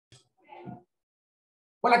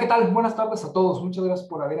Hola, ¿qué tal? Buenas tardes a todos. Muchas gracias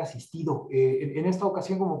por haber asistido. En esta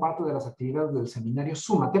ocasión, como parte de las actividades del seminario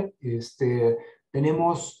Súmate,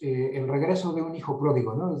 tenemos el regreso de un hijo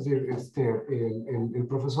pródigo, ¿no? Es decir, el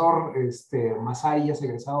profesor Mazari es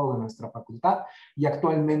egresado de nuestra facultad y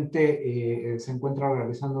actualmente se encuentra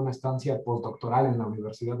realizando una estancia postdoctoral en la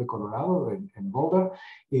Universidad de Colorado, en Boulder,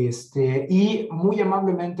 y muy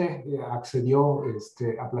amablemente accedió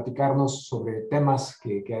a platicarnos sobre temas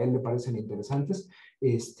que a él le parecen interesantes.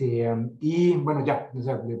 Y bueno, ya, o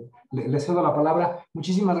sea, le cedo la palabra.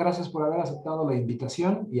 Muchísimas gracias por haber aceptado la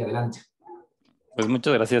invitación y adelante. Pues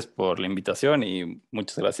muchas gracias por la invitación y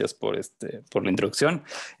muchas gracias por la introducción.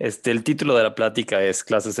 El título de la plática es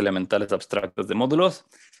Clases elementales abstractas de módulos.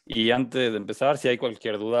 Y antes de empezar, si hay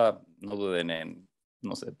cualquier duda, no duden en,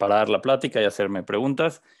 no sé, parar la plática y hacerme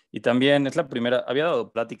preguntas. Y también es la primera, había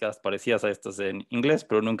dado pláticas parecidas a estas en inglés,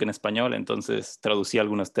 pero nunca en español, entonces traducí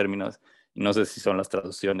algunos términos. Y no sé si son las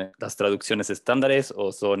traducciones estándares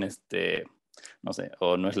o son no sé,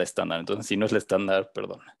 o no es la estándar. Entonces, si no es la estándar,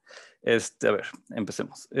 perdón. A ver,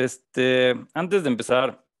 empecemos. Antes de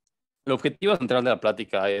empezar, el objetivo central de la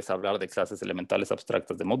plática es hablar de clases elementales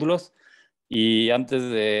abstractas de módulos. Y antes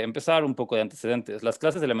de empezar, un poco de antecedentes. Las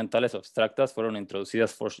clases elementales abstractas fueron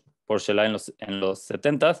introducidas por Shelah en los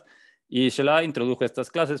 70s, y Shelah introdujo estas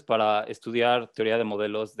clases para estudiar teoría de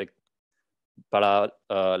modelos para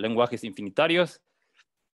lenguajes infinitarios.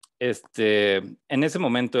 En ese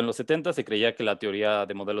momento, en los 70, se creía que la teoría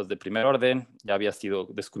de modelos de primer orden ya había sido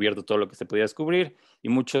descubierto todo lo que se podía descubrir, y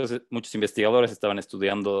muchos investigadores estaban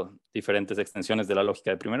estudiando diferentes extensiones de la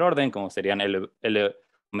lógica de primer orden, como serían L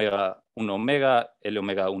omega 1 omega, L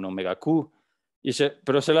omega 1 omega Q.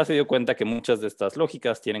 Pero Shelah se dio cuenta que muchas de estas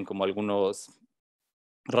lógicas tienen como algunos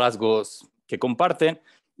rasgos que comparten,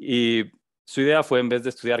 y su idea fue, en vez de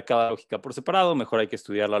estudiar cada lógica por separado, mejor hay que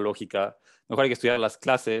estudiar las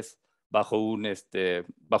clases bajo los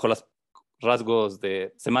rasgos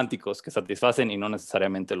semánticos que satisfacen y no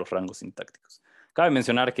necesariamente los rangos sintácticos. Cabe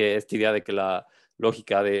mencionar que esta idea de que la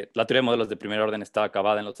lógica de la teoría de modelos de primer orden está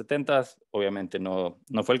acabada en los 70s, obviamente no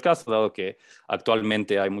fue el caso, dado que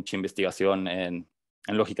actualmente hay mucha investigación en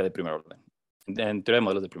lógica de primer orden, en teoría de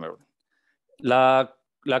modelos de primer orden. La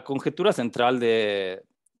conjetura central de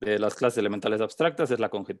las clases elementales abstractas es la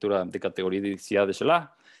conjetura de categoricidad de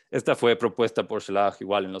Shelah. Esta fue propuesta por Shelah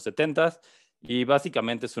igual en los 70s, y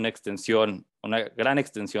básicamente es una gran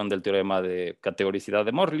extensión del teorema de categoricidad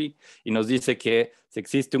de Morley, y nos dice que si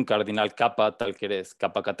existe un cardinal kappa tal que es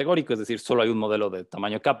kappa categórico, es decir, solo hay un modelo de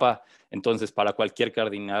tamaño kappa, entonces para cualquier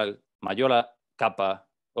cardinal mayor a kappa,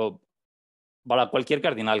 o para cualquier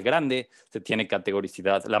cardinal grande, se tiene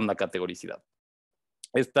categoricidad, lambda categoricidad.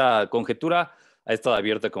 Esta conjetura ha estado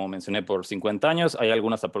abierta, como mencioné, por 50 años. Hay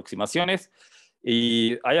algunas aproximaciones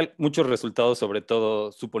y hay muchos resultados, sobre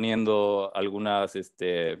todo suponiendo algunas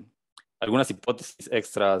hipótesis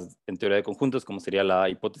extras en teoría de conjuntos, como sería la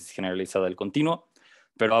hipótesis generalizada del continuo,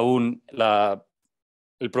 pero aún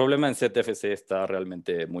el problema en ZFC está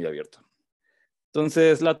realmente muy abierto.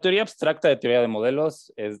 Entonces, la teoría abstracta de teoría de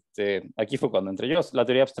modelos, aquí fue cuando entré yo. La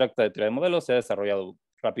teoría abstracta de teoría de modelos se ha desarrollado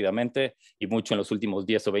rápidamente y mucho en los últimos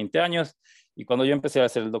 10 o 20 años. Y cuando yo empecé a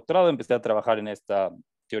hacer el doctorado, empecé a trabajar en esta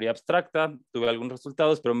teoría abstracta, tuve algunos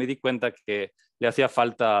resultados, pero me di cuenta que le hacía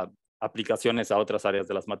falta aplicaciones a otras áreas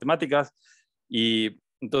de las matemáticas, y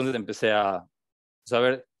entonces empecé a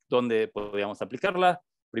saber dónde podíamos aplicarla.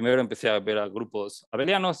 Primero empecé a ver a grupos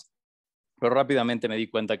abelianos, pero rápidamente me di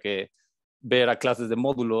cuenta que ver a clases de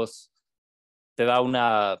módulos te da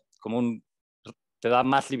te da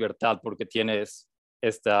más libertad, porque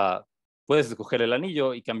puedes escoger el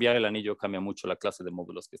anillo, y cambiar el anillo cambia mucho la clase de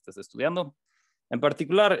módulos que estés estudiando. En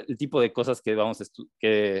particular, el tipo de cosas que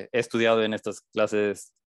he estudiado en estas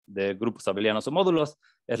clases de grupos abelianos o módulos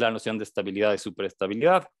es la noción de estabilidad y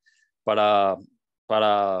superestabilidad. Para,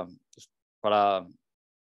 para, para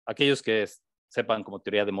aquellos que sepan como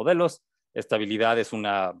teoría de modelos, estabilidad es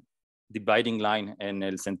una dividing line en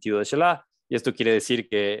el sentido de Shelah, y esto quiere decir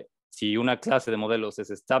que si una clase de modelos es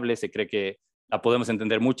estable, se cree que la podemos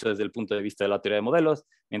entender mucho desde el punto de vista de la teoría de modelos,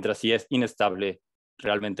 mientras si es inestable,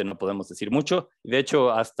 realmente no podemos decir mucho. De hecho,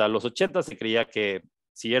 hasta los 80 se creía que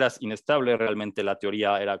si eras inestable, realmente la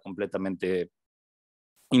teoría era completamente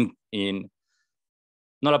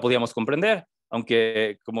no la podíamos comprender,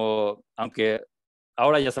 aunque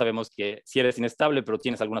ahora ya sabemos que si eres inestable, pero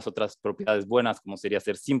tienes algunas otras propiedades buenas, como sería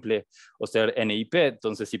ser simple o ser NIP,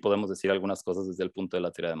 entonces sí podemos decir algunas cosas desde el punto de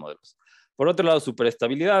la teoría de modelos. Por otro lado,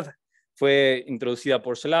 superestabilidad fue introducida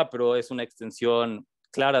por Shelah, pero es una extensión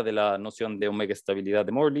clara de la noción de omega estabilidad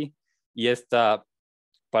de Morley, y esta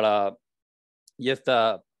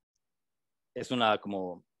es una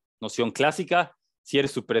como noción clásica. Si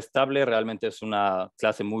eres superestable, realmente es una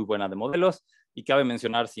clase muy buena de modelos. Y cabe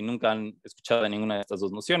mencionar, si nunca han escuchado de ninguna de estas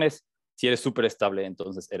dos nociones, si eres superestable,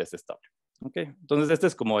 entonces eres estable. ¿Okay? Entonces, este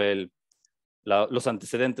es como los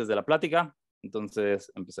antecedentes de la plática.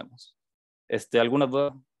 Entonces, empecemos. ¿Alguna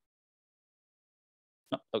duda?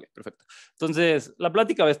 No, ok, perfecto. Entonces, la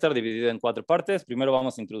plática va a estar dividida en 4 partes. Primero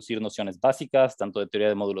vamos a introducir nociones básicas, tanto de teoría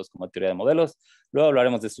de módulos como de teoría de modelos. Luego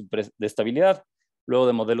hablaremos de estabilidad, luego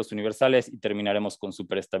de modelos universales y terminaremos con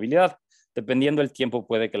superestabilidad. Dependiendo del tiempo,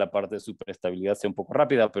 puede que la parte de superestabilidad sea un poco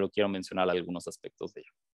rápida, pero quiero mencionar algunos aspectos de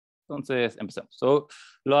ello. Entonces, empecemos.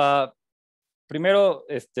 Primero,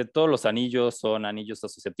 todos los anillos son anillos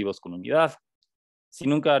asociativos con unidad. Si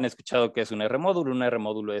nunca han escuchado qué es un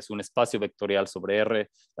R-módulo es un espacio vectorial sobre R.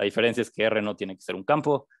 La diferencia es que R no tiene que ser un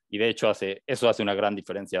campo, y de hecho eso hace una gran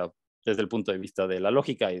diferencia desde el punto de vista de la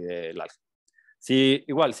lógica y del álgebra. Si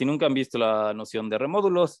nunca han visto la noción de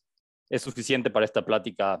R-módulos, es suficiente para esta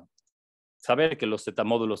plática saber que los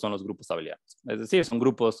Z-módulos son los grupos abelianos. Es decir, son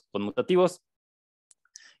grupos conmutativos.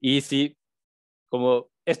 Y como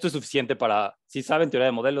esto es suficiente si saben teoría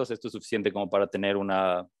de modelos, esto es suficiente como para tener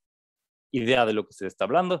una idea de lo que se está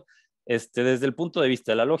hablando. Desde el punto de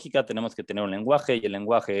vista de la lógica, tenemos que tener un lenguaje, y el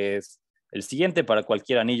lenguaje es el siguiente. Para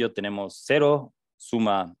cualquier anillo tenemos 0,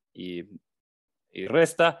 suma y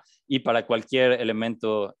resta, y para cualquier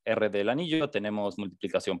elemento R del anillo tenemos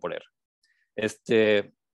multiplicación por R.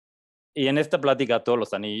 Y en esta plática todos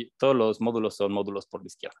los módulos son módulos por la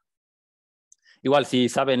izquierda. Igual, si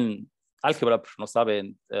saben álgebra, pero no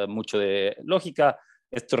saben mucho de lógica,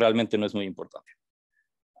 esto realmente no es muy importante.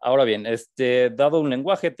 Ahora bien, dado un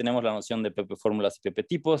lenguaje, tenemos la noción de PP fórmulas y PP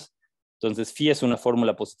tipos. Entonces, phi es una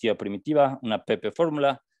fórmula positiva primitiva, una PP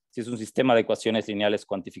fórmula, si es un sistema de ecuaciones lineales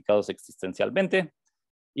cuantificados existencialmente.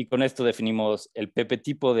 Y con esto definimos el PP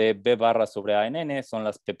tipo de B barra sobre A en N, son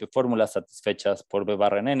las PP fórmulas satisfechas por B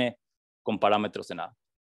barra en N con parámetros en A.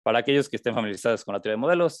 Para aquellos que estén familiarizados con la teoría de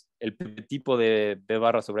modelos, el PP tipo de B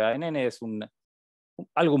barra sobre A en N es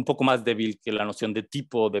algo un poco más débil que la noción de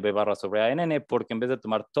tipo de B barra sobre A en N, porque en vez de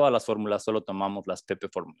tomar todas las fórmulas, solo tomamos las PP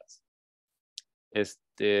fórmulas.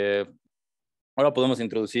 Ahora podemos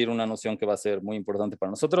introducir una noción que va a ser muy importante para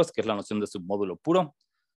nosotros, que es la noción de submódulo puro.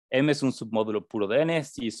 M es un submódulo puro de N,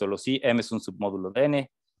 sí, solo sí, M es un submódulo de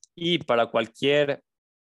N, y para cualquier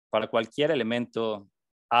elemento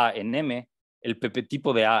A en M, el PP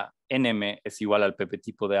tipo de A en M es igual al PP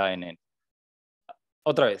tipo de A en N.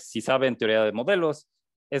 Otra vez, si saben teoría de modelos,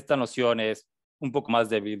 esta noción es un poco más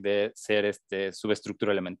débil de ser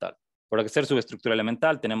subestructura elemental. Para ser subestructura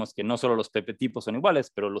elemental tenemos que no solo los PP tipos son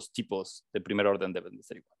iguales, pero los tipos de primer orden deben de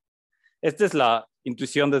ser iguales. Esta es la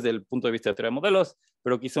intuición desde el punto de vista de teoría de modelos,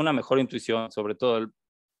 pero quizá una mejor intuición, sobre todo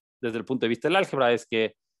desde el punto de vista del álgebra, es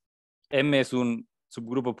que M es un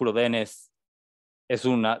subgrupo puro de N, es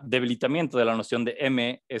un debilitamiento de la noción de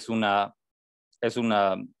M, es una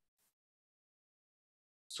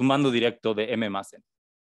sumando directo de M más N.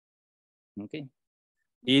 Okay.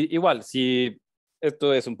 Y igual, si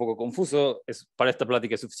esto es un poco confuso, para esta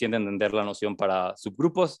plática es suficiente entender la noción para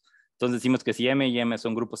subgrupos. Entonces decimos que si M y M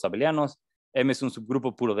son grupos abelianos, M es un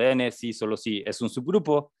subgrupo puro de N, sí, solo sí, es un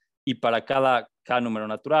subgrupo, y para cada K número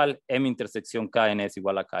natural, M intersección KN es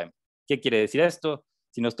igual a KM. ¿Qué quiere decir esto?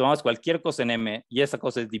 Si nos tomamos cualquier cosa en M y esa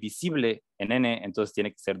cosa es divisible en N, entonces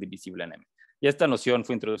tiene que ser divisible en M. Y esta noción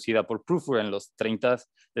fue introducida por Prufer en los 30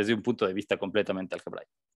 desde un punto de vista completamente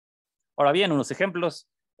algebraico. Ahora bien, unos ejemplos.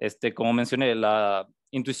 Como mencioné, la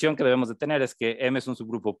intuición que debemos de tener es que M es un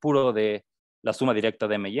subgrupo puro de la suma directa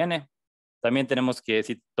de M y N. También tenemos que,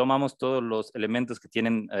 si tomamos todos los elementos que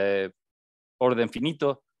tienen orden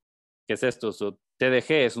finito, que es esto, T de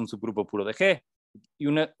G es un subgrupo puro de G. Y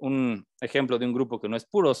un ejemplo de un grupo que no es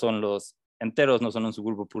puro son los enteros, no son un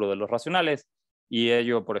subgrupo puro de los racionales. Y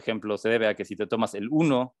ello, por ejemplo, se debe a que si te tomas el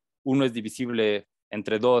 1, 1 es divisible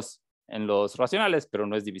entre 2 en los racionales, pero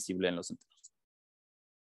no es divisible en los enteros.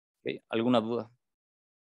 ¿Okay? ¿Alguna duda?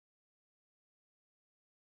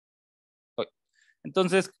 Okay.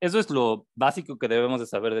 Entonces, eso es lo básico que debemos de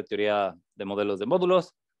saber de teoría de modelos de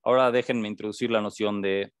módulos. Ahora déjenme introducir la noción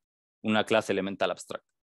de una clase elemental abstracta.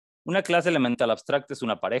 Una clase elemental abstracta es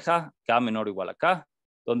una pareja, K menor o igual a K,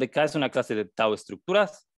 donde K es una clase de tau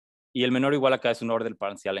estructuras y el menor o igual a K es un orden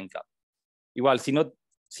parcial en K. Igual, si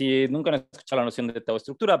nunca han escuchado la noción de tau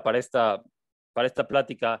estructura, para esta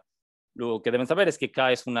plática, lo que deben saber es que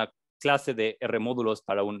K es una clase de R módulos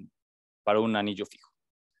para un anillo fijo.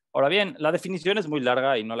 Ahora bien, la definición es muy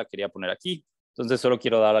larga y no la quería poner aquí, entonces solo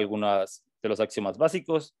quiero dar algunos de los axiomas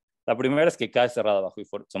básicos. La primera es que K es cerrada bajo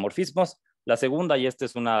isomorfismos. La segunda, y esta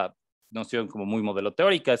es una noción como muy modelo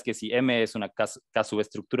teórica es que si M es una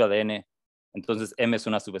K-subestructura de N, entonces M es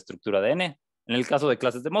una subestructura de N. En el caso de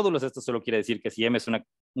clases de módulos, esto solo quiere decir que si M es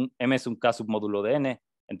un K-submódulo de N,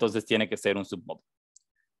 entonces tiene que ser un submódulo.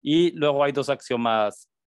 Y luego hay dos axiomas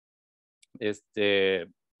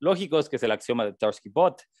lógicos, que es el axioma de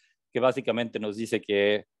Tarski-Bott, que básicamente nos dice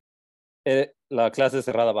que la clase es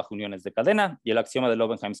cerrada bajo uniones de cadena, y el axioma de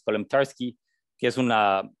Lovenheim-Skolem-Tarski, que es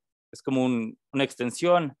como una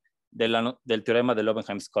extensión del teorema de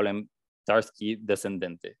Lovenheim-Skolem-Tarski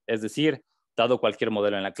descendente. Es decir, dado cualquier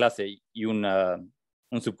modelo en la clase y un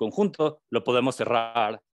subconjunto, lo podemos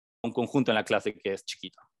cerrar un conjunto en la clase que es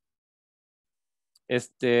chiquito.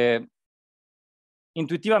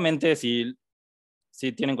 Intuitivamente, si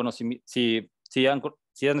tienen conocimiento, si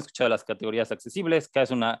han escuchado las categorías accesibles, K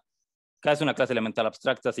es una clase elemental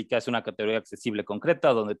abstracta, y K es una categoría accesible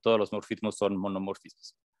concreta donde todos los morfismos son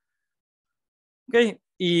monomorfismos. Ok,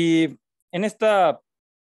 y en esta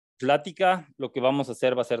plática lo que vamos a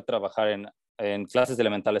hacer va a ser trabajar en clases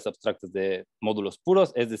elementales abstractas de módulos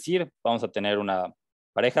puros, es decir, vamos a tener una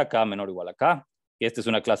pareja K menor o igual a K, que esta es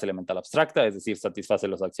una clase elemental abstracta, es decir, satisface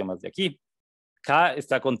los axiomas de aquí. K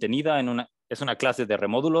está contenida es una clase de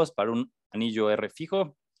remódulos para un anillo R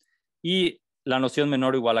fijo, y la noción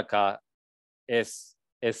menor o igual a K es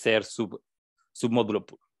ser submódulo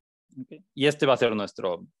puro. Okay. Y va a ser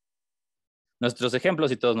nuestros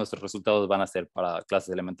ejemplos, y todos nuestros resultados van a ser para clases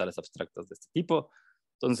elementales abstractas de este tipo.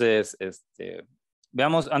 Entonces,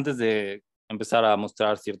 veamos, antes de empezar a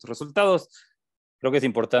mostrar ciertos resultados, creo que es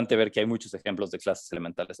importante ver que hay muchos ejemplos de clases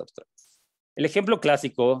elementales abstractas. El ejemplo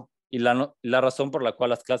clásico y la razón por la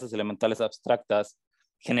cual las clases elementales abstractas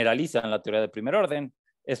generalizan la teoría de primer orden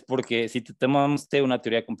es porque si tomamos T una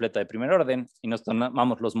teoría completa de primer orden y nos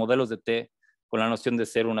tomamos los modelos de T con la noción de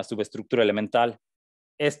ser una subestructura elemental,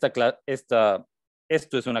 esto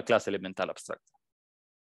es una clase elemental abstracta.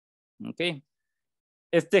 Okay.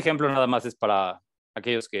 Este ejemplo nada más es para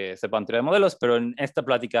aquellos que sepan teoría de modelos, pero en esta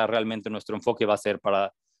plática realmente nuestro enfoque va a ser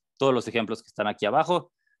para todos los ejemplos que están aquí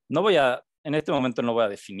abajo. En este momento no voy a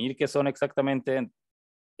definir qué son exactamente.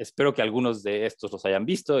 Espero que algunos de estos los hayan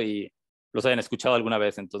visto y los hayan escuchado alguna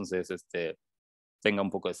vez, entonces tenga un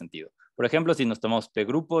poco de sentido. Por ejemplo, si nos tomamos P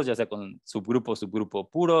grupos, ya sea con subgrupo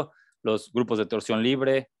puro, los grupos de torsión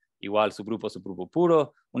libre, igual subgrupo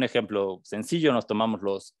puro. Un ejemplo sencillo, nos tomamos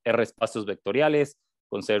los R espacios vectoriales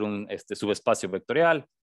con ser un subespacio vectorial.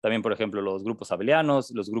 También, por ejemplo, los grupos abelianos,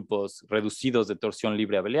 los grupos reducidos de torsión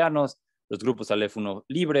libre abelianos, los grupos Aleph1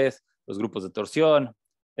 libres, los grupos de torsión.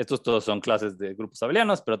 Estos todos son clases de grupos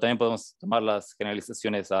abelianos, pero también podemos tomar las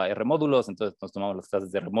generalizaciones a R módulos. Entonces nos tomamos las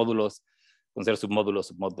clases de R módulos con ser submódulo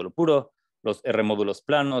puro, los R módulos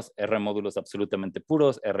planos, R módulos absolutamente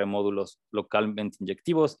puros, R módulos localmente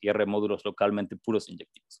inyectivos y R módulos localmente puros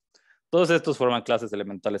inyectivos. Todos estos forman clases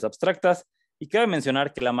elementales abstractas, y cabe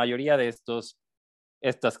mencionar que la mayoría de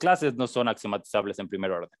estas clases no son axiomatizables en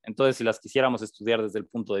primer orden. Entonces, si las quisiéramos estudiar desde el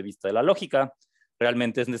punto de vista de la lógica,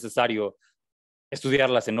 realmente es necesario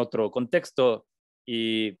estudiarlas en otro contexto,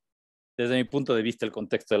 y desde mi punto de vista el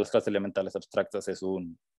contexto de las clases elementales abstractas es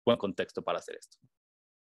un buen contexto para hacer esto.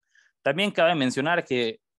 También cabe mencionar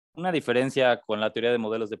que una diferencia con la teoría de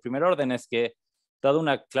modelos de primer orden es que, dado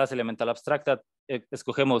una clase elemental abstracta,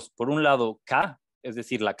 escogemos por un lado K, es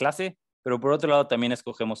decir, la clase, pero por otro lado también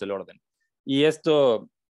escogemos el orden. Y esto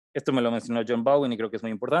me lo mencionó John Bowen y creo que es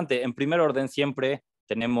muy importante. En primer orden siempre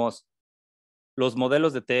tenemos los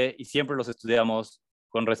modelos de T y siempre los estudiamos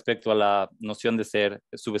con respecto a la noción de ser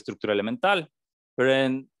subestructura elemental, pero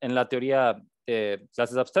en la teoría de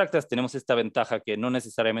clases abstractas tenemos esta ventaja que no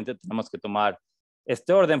necesariamente tenemos que tomar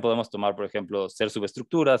este orden. Podemos tomar, por ejemplo, ser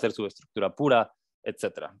subestructura pura,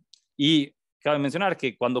 etc. Y cabe mencionar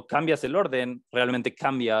que cuando cambias el orden, realmente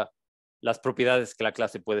cambia las propiedades que la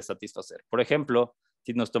clase puede satisfacer. Por ejemplo,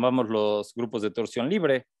 si nos tomamos los grupos de torsión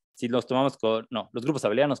libre, los grupos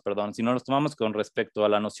abelianos, perdón, si no los tomamos con respecto a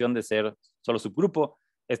la noción de ser solo subgrupo,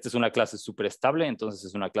 esta es una clase súper estable, entonces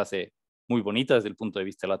es una clase muy bonita desde el punto de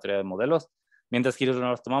vista de la teoría de modelos, mientras que si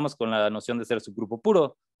no los tomamos con la noción de ser subgrupo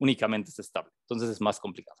puro, únicamente es estable, entonces es más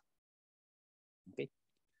complicado. Okay.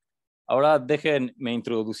 Ahora déjenme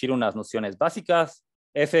introducir unas nociones básicas.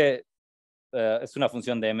 F es una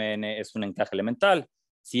función de Mn, es un encaje elemental.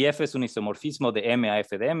 Si F es un isomorfismo de M a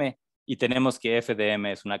F de M, y tenemos que F de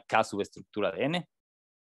M es una K subestructura de N.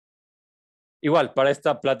 Igual, para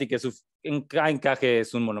esta plática, K encaje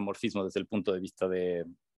es un monomorfismo desde el punto de vista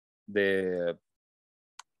del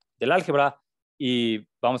álgebra, y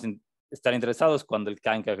vamos a estar interesados cuando el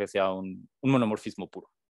K encaje sea un monomorfismo puro.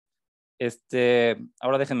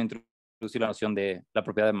 Ahora déjenme introducir la noción de la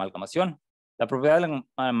propiedad de amalgamación. La propiedad de la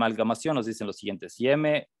amalgamación nos dice lo siguiente: si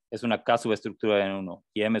M es una K subestructura de N1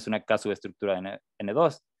 y M es una K subestructura de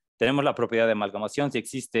N2, tenemos la propiedad de amalgamación si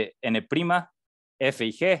existe N', F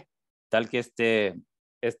y G, tal que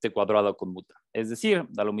este cuadrado conmuta. Es decir,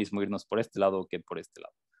 da lo mismo irnos por este lado que por este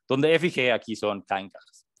lado. Donde F y G aquí son K en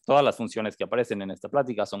cajas. Todas las funciones que aparecen en esta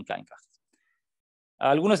plática son K en cajas.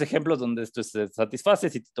 Algunos ejemplos donde esto se satisface: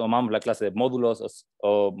 si tomamos la clase de módulos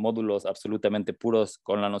o módulos absolutamente puros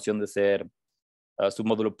con la noción de ser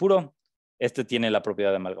submódulo puro, este tiene la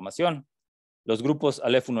propiedad de amalgamación. Los grupos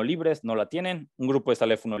Aleph1 libres no la tienen. Un grupo es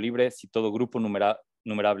Aleph1 libre si todo grupo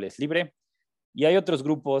numerable es libre. Y hay otros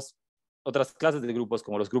grupos, otras clases de grupos,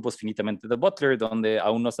 como los grupos finitamente de Butler, donde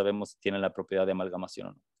aún no sabemos si tienen la propiedad de amalgamación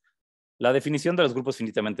o no. La definición de los grupos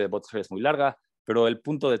finitamente de Butler es muy larga, pero el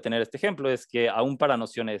punto de tener este ejemplo es que aún para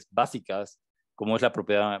nociones básicas, como es la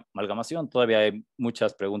propiedad de amalgamación, todavía hay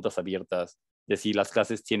muchas preguntas abiertas de si las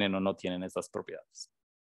clases tienen o no tienen esas propiedades.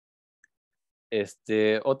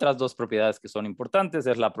 Otras dos propiedades que son importantes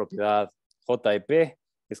es la propiedad JEP, que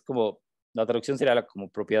es como, la traducción sería como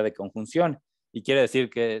propiedad de conjunción, y quiere decir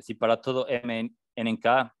que si para todo M en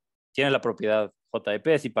K tiene la propiedad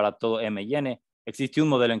JEP, si para todo M y N existe un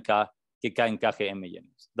modelo en K que K encaje M y N.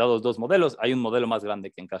 Dados dos modelos, hay un modelo más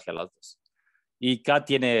grande que encaje a las dos. Y K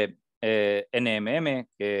tiene NMM,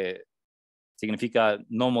 que significa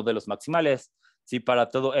no modelos maximales, si para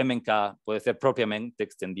todo M en K puede ser propiamente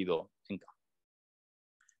extendido en K.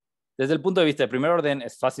 Desde el punto de vista de primer orden,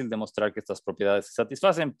 es fácil demostrar que estas propiedades se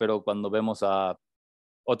satisfacen, pero cuando vemos a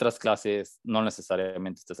otras clases, no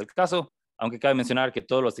necesariamente este es el caso, aunque cabe mencionar que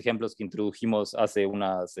todos los ejemplos que introdujimos hace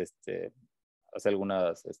algunas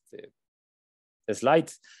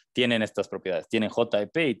slides tienen estas propiedades, tienen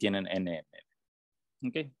JEP y tienen NMM.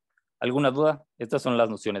 ¿Okay? ¿Alguna duda? Estas son las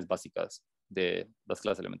nociones básicas de las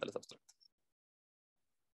clases elementales abstractas.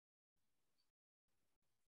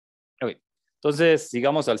 Okay. Entonces,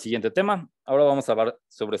 sigamos al siguiente tema. Ahora vamos a hablar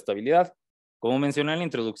sobre estabilidad. Como mencioné en la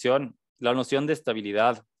introducción, la noción de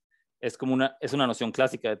estabilidad es una noción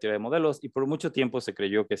clásica de teoría de modelos, y por mucho tiempo se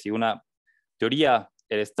creyó que si una teoría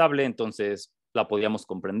era estable, entonces la podíamos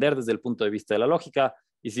comprender desde el punto de vista de la lógica,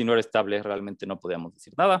 y si no era estable, realmente no podíamos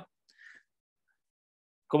decir nada.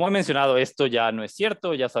 Como he mencionado, esto ya no es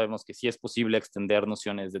cierto. Ya sabemos que sí es posible extender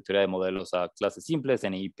nociones de teoría de modelos a clases simples,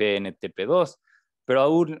 NIP, NTP2, pero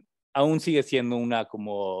aún sigue siendo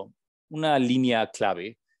una línea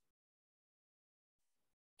clave.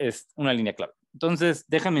 Es una línea clave. Entonces,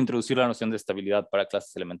 déjame introducir la noción de estabilidad para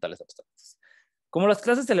clases elementales abstractas. Como las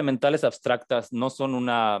clases elementales abstractas no son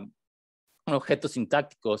un objeto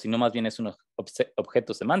sintáctico, sino más bien es un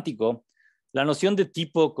objeto semántico, la noción de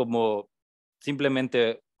tipo como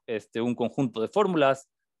simplemente un conjunto de fórmulas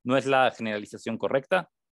no es la generalización correcta.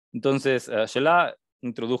 Entonces, Sheila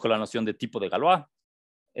introdujo la noción de tipo de Galois.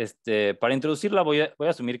 Para introducirla voy a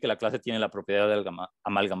asumir que la clase tiene la propiedad de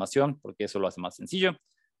amalgamación, porque eso lo hace más sencillo.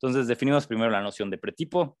 Entonces definimos primero la noción de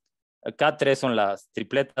pretipo. K3 son las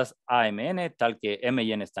tripletas A, M, N, tal que M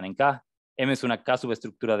y N están en K. M es una K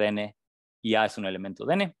subestructura de N y A es un elemento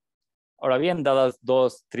de N. Ahora bien, dadas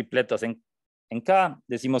dos tripletas en K,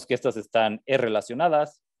 decimos que estas están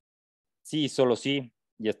relacionadas. Sí, solo sí,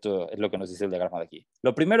 y esto es lo que nos dice el diagrama de aquí.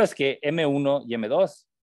 Lo primero es que M1 y M2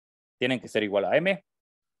 tienen que ser igual a M.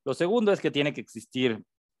 Lo segundo es que tiene que existir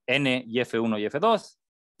N y F1 y F2,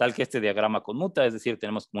 tal que este diagrama conmuta, es decir,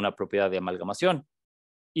 tenemos como una propiedad de amalgamación.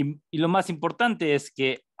 Y lo más importante es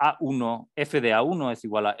que A1, F de A1 es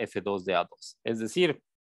igual a F2 de A2. Es decir,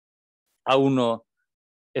 A1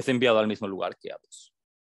 es enviado al mismo lugar que A2.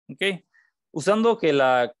 ¿Okay? Usando que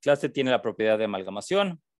la clase tiene la propiedad de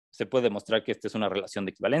amalgamación, se puede demostrar que esta es una relación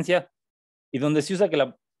de equivalencia, y donde se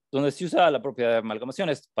usa la propiedad de amalgamación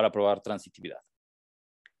es para probar transitividad.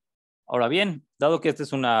 Ahora bien, dado que esta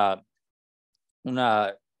es una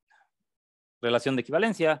relación de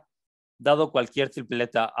equivalencia, dado cualquier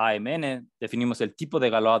tripleta AMN, definimos el tipo de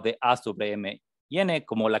Galois de A sobre M y N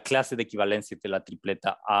como la clase de equivalencia de la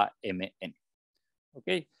tripleta AMN.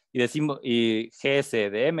 ¿Okay? Y GS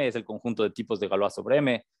de M es el conjunto de tipos de Galois sobre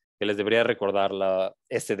M, que les debería recordar la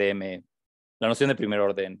SDM, la noción de primer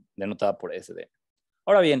orden denotada por SDM.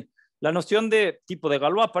 Ahora bien, la noción de tipo de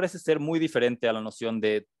Galois parece ser muy diferente a la noción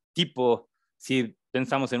de tipo si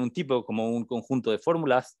pensamos en un tipo como un conjunto de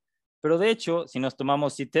fórmulas, pero de hecho, si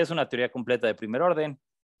T es una teoría completa de primer orden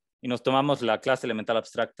y nos tomamos la clase elemental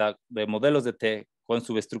abstracta de modelos de T con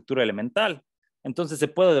su estructura elemental, entonces se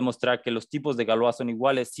puede demostrar que los tipos de Galois son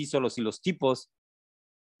iguales sí solo si los tipos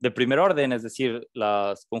de primer orden, es decir,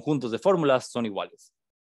 los conjuntos de fórmulas, son iguales.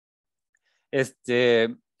 Es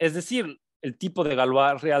decir, el tipo de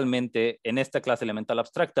Galois realmente en esta clase elemental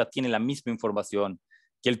abstracta tiene la misma información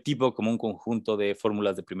que el tipo como un conjunto de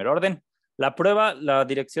fórmulas de primer orden. La prueba, la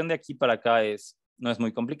dirección de aquí para acá no es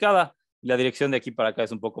muy complicada, y la dirección de aquí para acá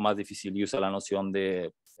es un poco más difícil y usa la noción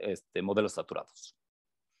de modelos saturados.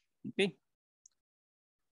 ¿Okay?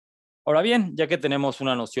 Ahora bien, ya que tenemos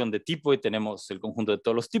una noción de tipo y tenemos el conjunto de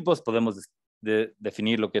todos los tipos, podemos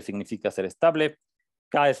definir lo que significa ser estable.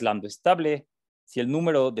 K es lambda estable. Si el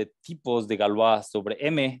número de tipos de Galois sobre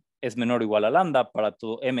M es menor o igual a lambda para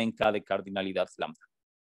todo M en K de cardinalidad lambda.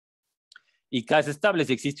 Y K es estable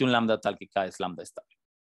si existe un lambda tal que K es lambda estable.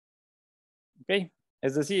 ¿Ok?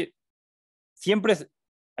 Es decir,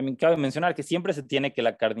 cabe mencionar que siempre se tiene que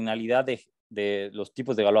la cardinalidad de los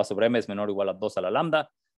tipos de Galois sobre M es menor o igual a 2 a la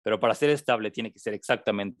lambda, pero para ser estable tiene que ser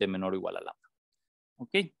exactamente menor o igual a lambda.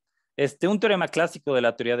 ¿Ok? Un teorema clásico de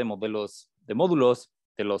la teoría de módulos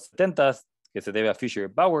de los 70s, que se debe a Fisher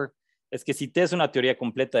y Bauer, es que si T es una teoría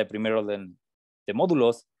completa de primer orden de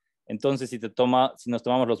módulos, entonces si nos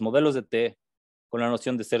tomamos los modelos de T con la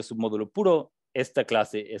noción de ser submódulo puro, esta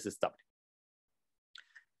clase es estable.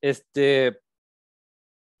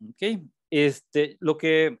 Lo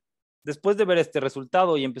que después de ver este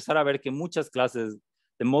resultado y empezar a ver que muchas clases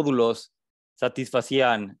de módulos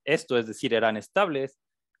satisfacían esto, es decir, eran estables,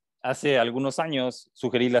 hace algunos años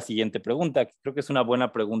sugerí la siguiente pregunta, que creo que es una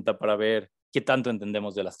buena pregunta para ver qué tanto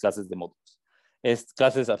entendemos de las clases de módulos.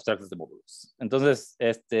 Clases abstractas de módulos. Entonces,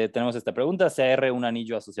 tenemos esta pregunta, sea R un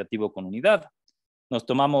anillo asociativo con unidad. Nos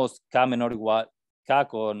tomamos K menor o igual, K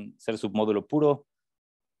con ser submódulo puro,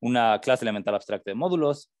 una clase elemental abstracta de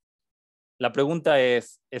módulos. La pregunta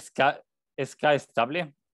 ¿es K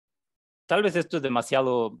estable? Tal vez esto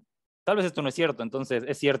no es cierto. Entonces,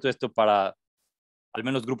 ¿es cierto esto para al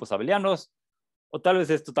menos grupos abelianos? O tal vez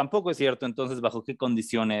esto tampoco es cierto. Entonces, ¿bajo qué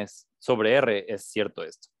condiciones sobre R es cierto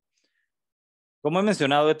esto? Como he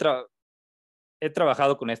mencionado, he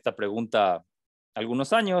trabajado con esta pregunta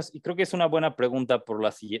algunos años y creo que es una buena pregunta por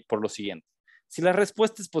lo siguiente. Si la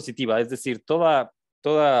respuesta es positiva, es decir, toda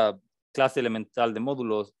clase elemental de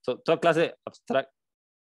módulos, toda clase abstracta,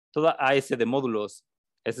 toda AS de módulos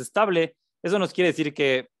es estable, eso nos quiere decir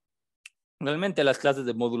que realmente las clases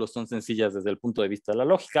de módulos son sencillas desde el punto de vista de la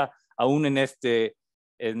lógica, aún en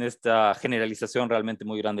esta generalización realmente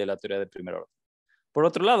muy grande de la teoría de primer orden. Por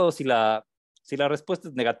otro lado, si la respuesta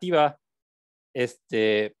es negativa,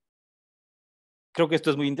 creo que esto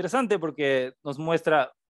es muy interesante porque nos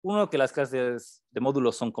muestra, uno, que las clases de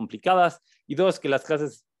módulos son complicadas, y dos, que las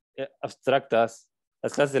clases abstractas,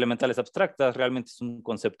 las clases elementales abstractas, realmente es un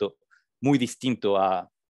concepto muy distinto a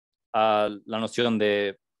la noción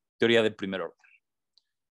de teoría del primer orden.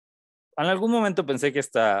 En algún momento pensé que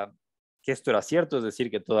esto era cierto, es decir,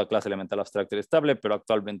 que toda clase elemental abstracta era estable, pero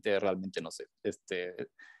actualmente realmente no sé.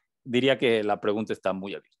 Diría que la pregunta está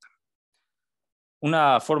muy abierta.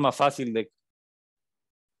 Una forma fácil de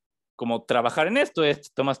cómo trabajar en esto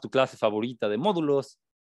es: tomas tu clase favorita de módulos,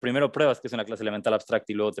 primero pruebas que es una clase elemental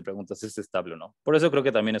abstracta y luego te preguntas si es estable o no. Por eso creo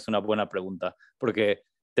que también es una buena pregunta, porque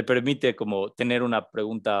te permite como tener una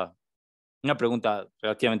pregunta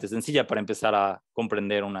relativamente sencilla para empezar a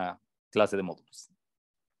comprender una clase de módulos.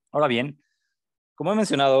 Ahora bien, como he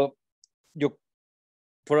mencionado, yo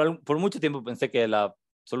por mucho tiempo pensé que la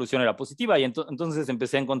solución era positiva y entonces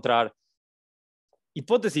empecé a encontrar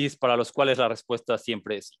hipótesis para las cuales la respuesta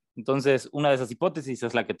siempre es sí. Entonces, una de esas hipótesis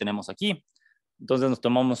es la que tenemos aquí. Entonces, nos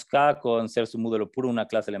tomamos K con ser su módulo puro, una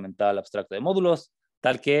clase elemental abstracta de módulos,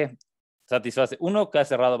 tal que satisface 1, K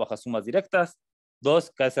cerrado bajo sumas directas,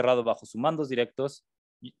 2, K cerrado bajo sumandos directos.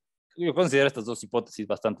 Yo considero estas dos hipótesis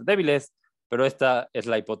bastante débiles, pero esta es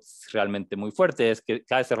la hipótesis realmente muy fuerte, es que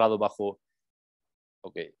K cerrado bajo,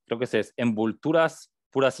 creo que es envolturas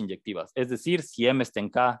puras inyectivas. Es decir, si M está en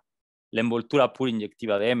K, la envoltura pura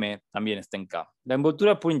inyectiva de M también está en K. La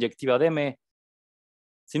envoltura pura inyectiva de M,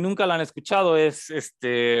 si nunca la han escuchado, es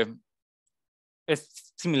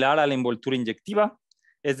similar a la envoltura inyectiva.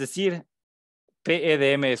 Es decir, PE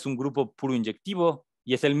de M es un grupo puro inyectivo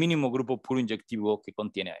y es el mínimo grupo puro inyectivo que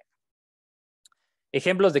contiene a M.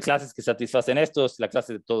 Ejemplos de clases que satisfacen estos: la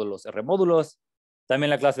clase de todos los R módulos, también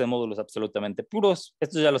la clase de módulos absolutamente puros.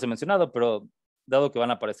 Estos ya los he mencionado, pero dado que van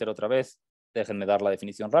a aparecer otra vez, déjenme dar la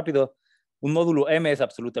definición rápido. Un módulo M es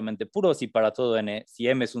absolutamente puro si para todo N, si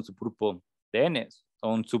M es un subgrupo de N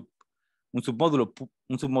o un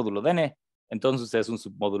submódulo de N, entonces es un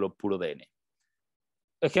submódulo puro de N.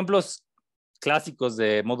 Ejemplos clásicos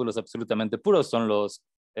de módulos absolutamente puros son los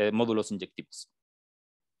módulos inyectivos.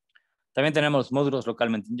 También tenemos módulos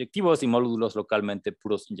localmente inyectivos y módulos localmente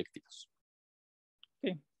puros inyectivos.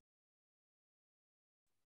 Okay.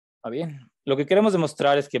 Bien. Lo que queremos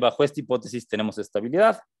demostrar es que bajo esta hipótesis tenemos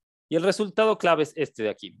estabilidad y el resultado clave es este de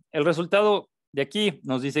aquí. El resultado de aquí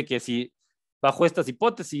nos dice que si bajo estas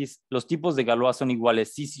hipótesis los tipos de Galois son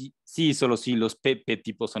iguales, sí, solo si los PP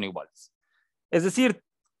tipos son iguales. Es decir,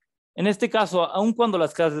 en este caso, aun cuando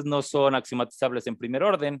las clases no son axiomatizables en primer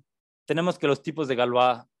orden, tenemos que los tipos de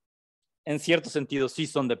Galois en cierto sentido sí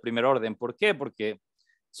son de primer orden. ¿Por qué? Porque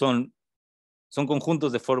son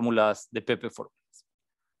conjuntos de fórmulas de PP fórmulas.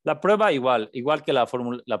 La prueba igual que la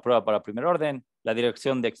prueba para primer orden, la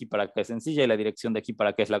dirección de aquí para acá es sencilla y la dirección de aquí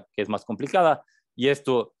para acá es la que es más complicada. Y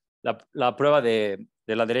esto, la prueba de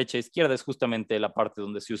la derecha a izquierda es justamente la parte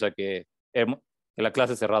donde se usa que la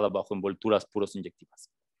clase es cerrada bajo envolturas puros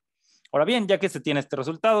inyectivas. Ahora bien, ya que se tiene este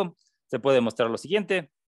resultado, se puede demostrar lo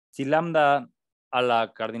siguiente. Si lambda a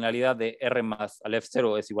la cardinalidad de R más al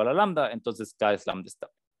F0 es igual a lambda, entonces K es lambda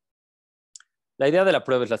estable. La idea de la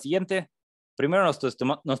prueba es la siguiente. Primero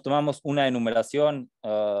nos tomamos una enumeración,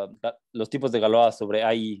 los tipos de Galois sobre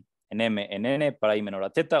AI en M en N para I menor a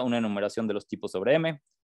teta, una enumeración de los tipos sobre M.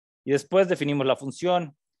 Y después definimos la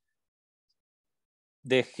función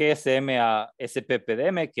de GSM a SPP de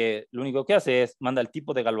M, que lo único que hace es manda el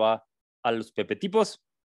tipo de Galois a los PP tipos.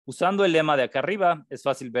 Usando el lema de acá arriba, es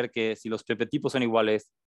fácil ver que si los PP tipos son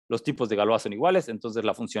iguales, los tipos de Galois son iguales, entonces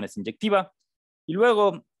la función es inyectiva. Y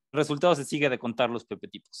luego el resultado se sigue de contar los PP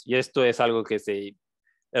tipos. Y esto es algo que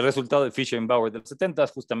el resultado de Fisher y Bauer de los 70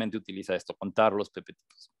 justamente utiliza esto, contar los PP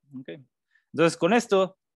tipos. ¿Okay? Entonces, con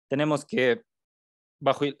esto tenemos que,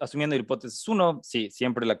 asumiendo la hipótesis 1, sí,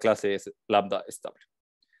 siempre la clase es lambda estable.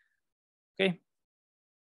 ¿Okay?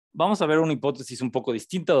 Vamos a ver una hipótesis un poco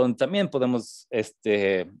distinta donde también podemos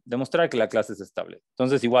demostrar que la clase es estable.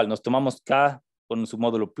 Entonces, igual, nos tomamos K con su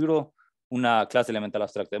módulo puro, una clase elemental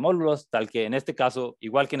abstracta de módulos, tal que en este caso,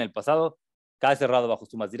 igual que en el pasado, K es cerrado bajo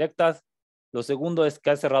sumas directas. Lo segundo es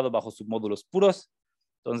K es cerrado bajo submódulos puros.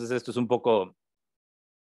 Entonces, esto es un poco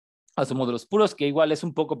a submódulos puros, que igual es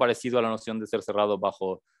un poco parecido a la noción de ser cerrado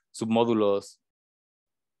bajo submódulos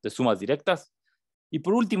de sumas directas. Y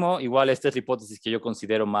por último, igual esta es la hipótesis que yo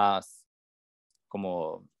considero más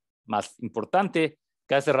importante,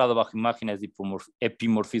 que ha cerrado bajo imágenes de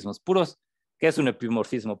epimorfismos puros. ¿Qué es un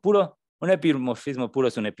epimorfismo puro? Un epimorfismo puro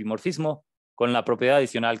es un epimorfismo con la propiedad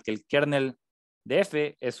adicional que el kernel de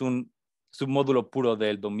F es un submódulo puro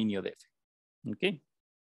del dominio de F. ¿Okay?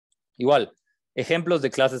 Igual, ejemplos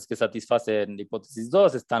de clases que satisfacen la hipótesis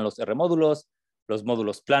 2 están los R módulos, los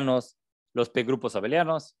módulos planos, los P grupos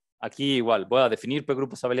abelianos. Aquí igual voy a definir P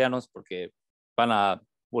grupos abelianos porque van a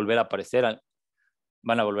volver a aparecer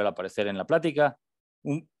en la plática.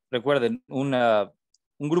 Recuerden,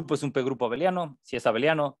 un grupo es un P grupo abeliano, si es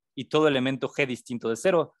abeliano, y todo elemento G distinto de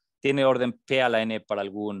 0 tiene orden P a la N para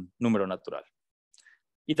algún número natural.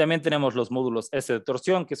 Y también tenemos los módulos S de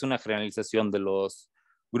torsión, que es una generalización de los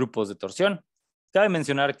grupos de torsión. Cabe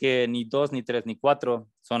mencionar que ni 2, ni 3, ni 4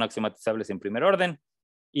 son axiomatizables en primer orden.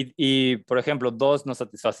 Y por ejemplo, 2 no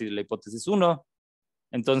satisface la hipótesis 1.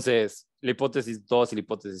 Entonces, la hipótesis 2 y la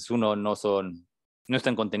hipótesis 1 no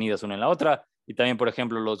están contenidas una en la otra. Y también, por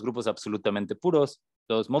ejemplo, los grupos absolutamente puros,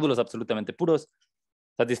 los módulos absolutamente puros,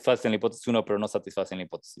 satisfacen la hipótesis 1, pero no satisfacen la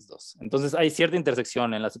hipótesis 2. Entonces, hay cierta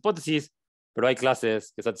intersección en las hipótesis, pero hay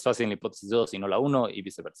clases que satisfacen la hipótesis 2 y no la 1 y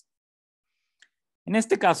viceversa. En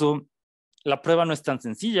este caso, la prueba no es tan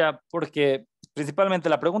sencilla porque principalmente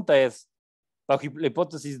la pregunta es, bajo la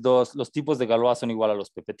hipótesis 2, ¿los tipos de Galois son igual a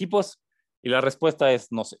los PP tipos? Y la respuesta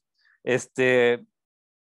es no sé.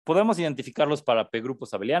 Podemos identificarlos para P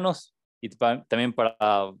grupos abelianos y también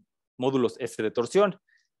para módulos S de torsión,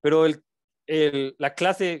 pero la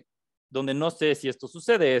clase donde no sé si esto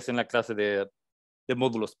sucede es en la clase de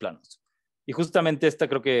módulos planos. Y justamente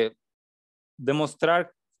creo que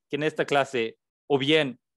demostrar que en esta clase, o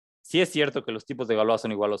bien, sí es cierto que los tipos de Galois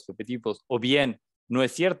son igual a los PP tipos, o bien no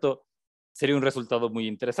es cierto, sería un resultado muy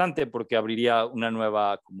interesante porque abriría una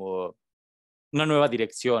nueva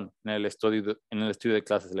dirección en el estudio de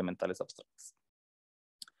clases elementales abstractas.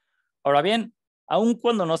 Ahora bien, aun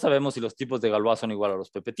cuando no sabemos si los tipos de Galois son igual a los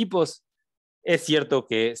PP tipos, es cierto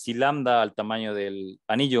que si lambda al tamaño del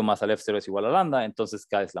anillo más al F0 es igual a lambda, entonces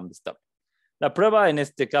K es lambda estable. La prueba en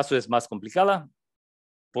este caso es más complicada,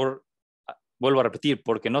 vuelvo a repetir,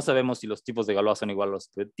 porque no sabemos si los tipos de Galois son igual a los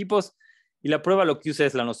PP tipos, y la prueba lo que usa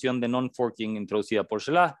es la noción de non-forking introducida por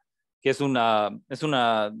Shelah, que es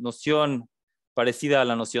una noción parecida a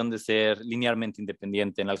la noción de ser linealmente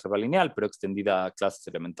independiente en álgebra lineal, pero extendida a clases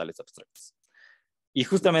elementales abstractas. Y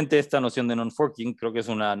justamente esta noción de non-forking creo que es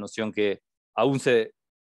una noción que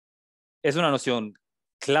es una noción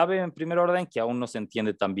clave en primer orden que aún no se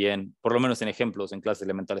entiende tan bien, por lo menos en ejemplos, en clases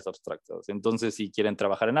elementales abstractas. Entonces, si quieren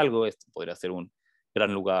trabajar en algo, esto podría ser un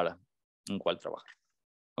gran lugar en cual trabajar.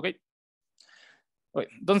 ¿Ok?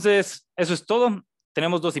 Entonces, eso es todo.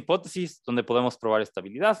 Tenemos dos hipótesis donde podemos probar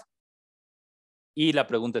estabilidad. Y la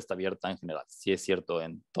pregunta está abierta en general, si es cierto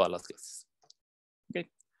en todas las clases. ¿Ok?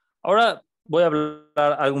 Ahora voy a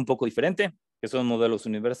hablar algo un poco diferente, que son modelos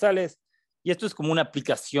universales. Y esto es como una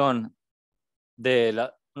aplicación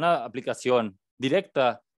una aplicación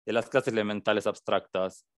directa de las clases elementales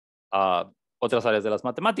abstractas a otras áreas de las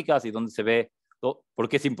matemáticas y donde se ve por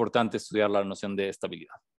qué es importante estudiar la noción de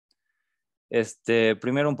estabilidad.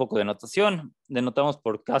 Primero un poco de notación. Denotamos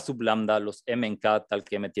por K sub lambda los M en K tal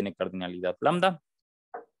que M tiene cardinalidad lambda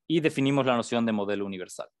y definimos la noción de modelo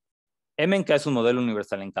universal. M en K es un modelo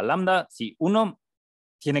universal en K lambda si 1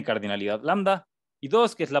 tiene cardinalidad lambda y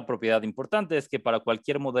 2, que es la propiedad importante, es que para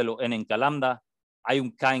cualquier modelo N en K lambda hay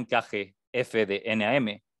un K encaje F de N a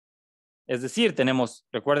M. Es decir,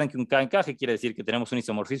 recuerden que un K encaje quiere decir que tenemos un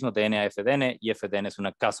isomorfismo de N a F de N y F de N es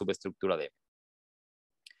una K subestructura de M.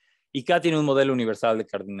 Y K tiene un modelo universal de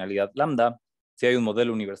cardinalidad lambda si hay un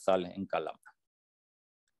modelo universal en K lambda.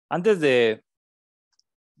 Antes de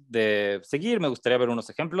seguir, me gustaría ver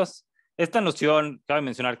unos ejemplos. Esta noción, cabe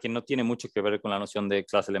mencionar que no tiene mucho que ver con la noción de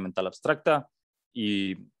clase elemental abstracta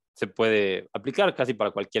y se puede aplicar casi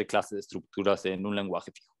para cualquier clase de estructuras en un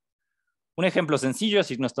lenguaje fijo. Un ejemplo sencillo,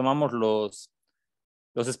 si nos tomamos los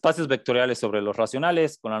espacios vectoriales sobre los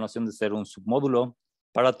racionales con la noción de ser un submódulo,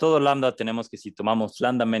 para todo lambda tenemos que si tomamos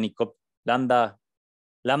lambda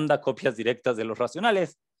copias directas de los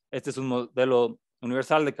racionales, este es un modelo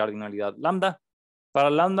universal de cardinalidad lambda. Para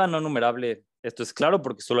lambda no numerable, esto es claro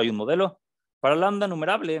porque solo hay un modelo. Para lambda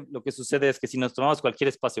numerable, lo que sucede es que si nos tomamos cualquier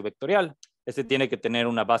espacio vectorial, este tiene que tener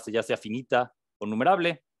una base ya sea finita o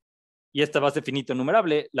numerable, y esta base finita o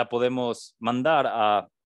numerable la podemos mandar a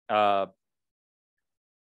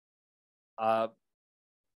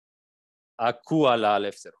Q a la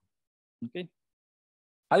F0. ¿Okay?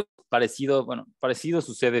 Algo parecido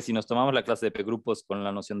sucede si nos tomamos la clase de P grupos con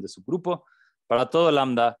la noción de subgrupo. Para todo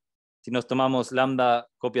lambda, si nos tomamos lambda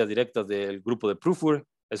copias directas del grupo de Prufur,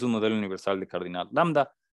 es un modelo universal de cardinal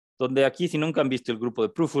lambda, donde aquí si nunca han visto el grupo de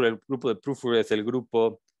Prufur es el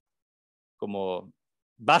grupo como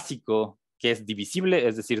básico que es divisible,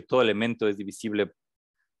 es decir, todo elemento es divisible.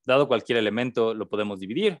 Dado cualquier elemento lo podemos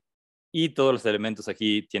dividir y todos los elementos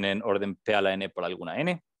aquí tienen orden P a la N por alguna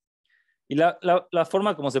N. Y la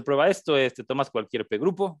forma como se prueba esto es, te tomas cualquier P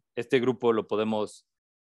grupo, este grupo lo podemos,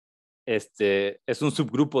 es un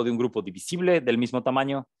subgrupo de un grupo divisible del mismo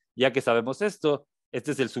tamaño, ya que sabemos esto,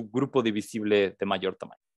 este es el subgrupo divisible de mayor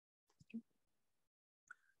tamaño.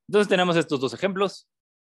 Entonces tenemos estos dos ejemplos.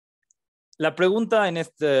 La pregunta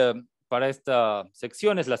para esta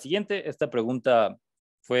sección es la siguiente. Esta pregunta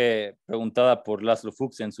fue preguntada por Laszlo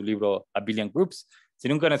Fuchs en su libro A Billion Groups. Si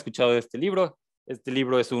nunca han escuchado de este libro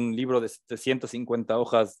es un libro de 750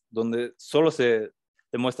 hojas donde solo se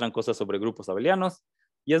demuestran cosas sobre grupos abelianos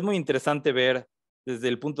y es muy interesante ver desde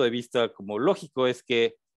el punto de vista como lógico es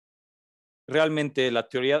que realmente la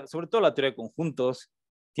teoría, sobre todo la teoría de conjuntos,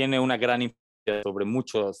 tiene una gran influencia sobre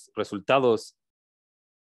muchos resultados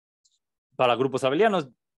para grupos abelianos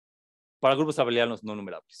no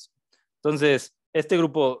numerables. Entonces, este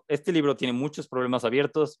libro tiene muchos problemas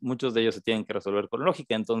abiertos, muchos de ellos se tienen que resolver con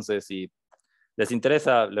lógica, entonces si les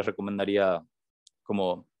interesa, les recomendaría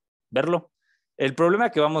como verlo. El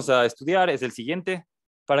problema que vamos a estudiar es el siguiente.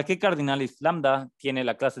 ¿Para qué cardinalis lambda tiene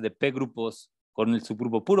la clase de P grupos con el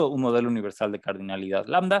subgrupo puro un modelo universal de cardinalidad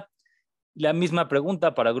lambda? La misma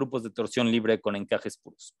pregunta para grupos de torsión libre con encajes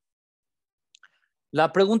puros.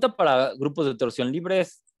 La pregunta para grupos de torsión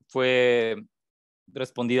libres fue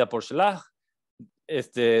respondida por Schlage.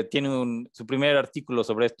 Su primer artículo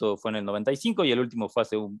sobre esto fue en el 95 y el último fue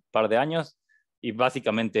hace un par de años y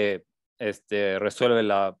básicamente resuelve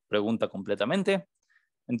la pregunta completamente.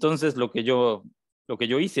 Entonces lo que yo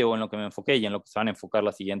hice o en lo que me enfoqué y en lo que se van a enfocar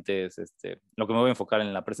las siguientes, lo que me voy a enfocar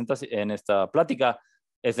en la presentación, en esta plática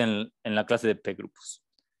es en la clase de P grupos.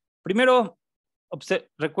 Primero,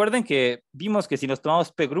 recuerden que vimos que si nos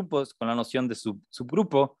tomamos P grupos con la noción de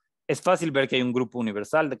subgrupo, es fácil ver que hay un grupo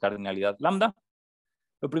universal de cardinalidad lambda.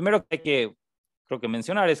 Lo primero que hay que, creo que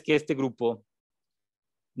mencionar es que este grupo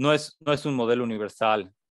no es un modelo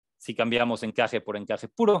universal si cambiamos encaje por encaje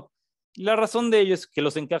puro. Y la razón de ello es que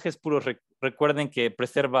los encajes puros recuerden que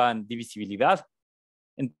preservan divisibilidad.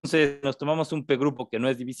 Entonces, si nos tomamos un P grupo que no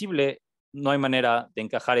es divisible, no hay manera de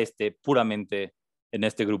encajar puramente en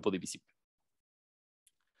este grupo divisible.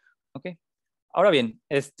 ¿Ok? Ahora bien,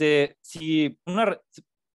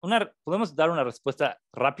 podemos dar una respuesta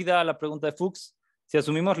rápida a la pregunta de Fuchs si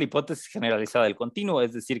asumimos la hipótesis generalizada del continuo,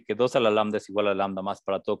 es decir, que 2 a la lambda es igual a lambda más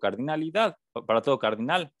para todo cardinal.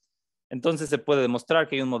 Entonces se puede demostrar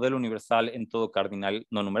que hay un modelo universal en todo cardinal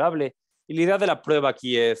no numerable. Y la idea de la prueba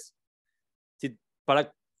aquí es, si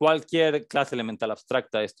para cualquier clase elemental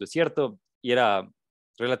abstracta esto es cierto, y era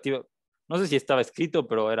relativo, no sé si estaba escrito,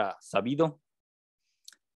 pero era sabido.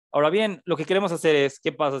 Ahora bien, lo que queremos hacer es,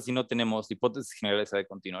 ¿qué pasa si no tenemos hipótesis generalizada del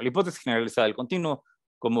continuo? La hipótesis generalizada del continuo,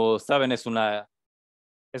 como saben,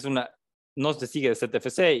 no se sigue de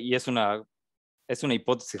ZFC y es una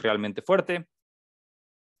hipótesis realmente fuerte.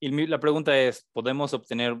 Y la pregunta es, ¿podemos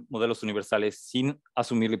obtener modelos universales sin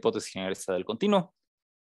asumir la hipótesis generalizada del continuo?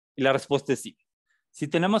 Y la respuesta es sí. Si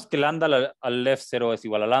tenemos que lambda al F0 es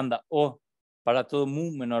igual a lambda, o para todo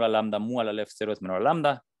mu menor a lambda, mu a la F0 es menor a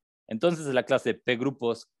lambda, entonces la clase de P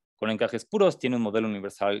grupos con encajes puros tiene un modelo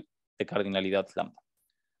universal de cardinalidad lambda.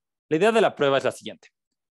 La idea de la prueba es la siguiente.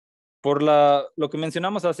 Por lo que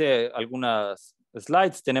mencionamos hace algunas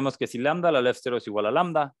slides, tenemos que si lambda a la F0 es igual a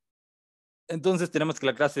lambda, entonces tenemos que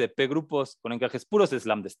la clase de P grupos con encajes puros es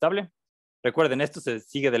lambda estable. Recuerden, esto se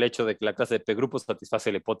sigue del hecho de que la clase de P grupos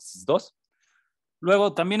satisface la hipótesis 2.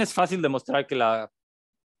 Luego, también es fácil demostrar que los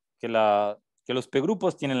P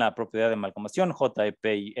grupos tienen la propiedad de amalgamación JEP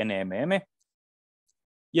y NMM.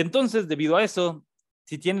 Y entonces, debido a eso,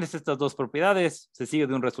 si tienes estas dos propiedades, se sigue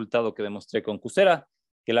de un resultado que demostré con Coursera,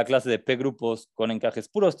 que la clase de P grupos con encajes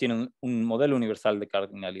puros tiene un modelo universal de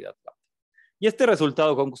cardinalidad lambda. Y este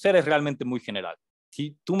resultado con Coursera es realmente muy general.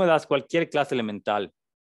 Si tú me das cualquier clase elemental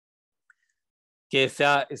que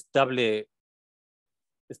sea estable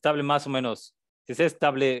más o menos, que sea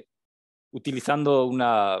estable utilizando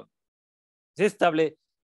sea estable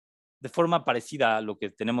de forma parecida a lo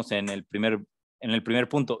que tenemos en el primer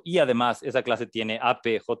punto, y además esa clase tiene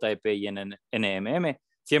AP, JEP y NMM,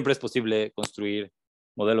 siempre es posible construir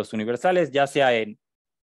modelos universales, ya sea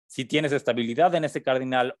si tienes estabilidad en ese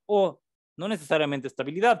cardinal o no necesariamente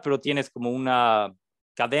estabilidad, pero tienes como una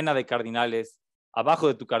cadena de cardinales abajo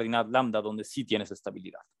de tu cardinal lambda donde sí tienes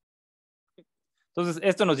estabilidad. Entonces,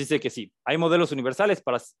 esto nos dice que sí, hay modelos universales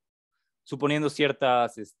suponiendo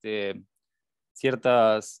ciertas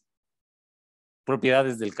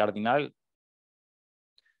propiedades del cardinal.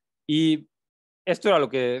 Y esto era lo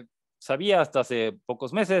que sabía hasta hace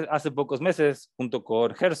pocos meses. Hace pocos meses, junto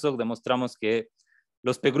con Herzog, demostramos que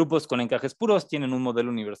los P grupos con encajes puros tienen un modelo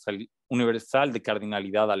universal de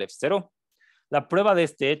cardinalidad al F0. La prueba de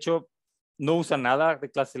este hecho no usa nada de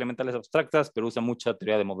clases elementales abstractas, pero usa mucha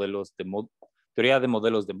teoría de modelos de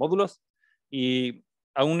módulos. Y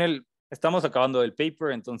aún estamos acabando el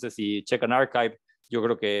paper, entonces si checan archive,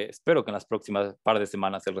 espero que en las próximas par de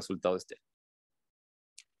semanas el resultado esté.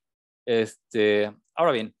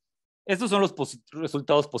 Ahora bien, estos son los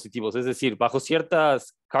resultados positivos, es decir, bajo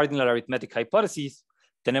ciertas cardinal arithmetic hypotheses,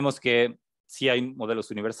 tenemos que si hay modelos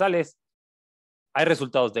universales. ¿Hay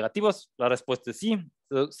resultados negativos? La respuesta es sí,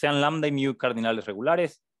 sean lambda y mu cardinales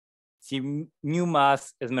regulares. Si mu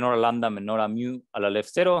más es menor a lambda, menor a mu a la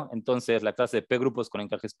F0, entonces la clase de P grupos con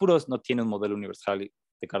encajes puros no tiene un modelo universal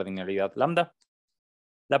de cardinalidad lambda.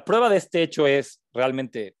 La prueba de este hecho es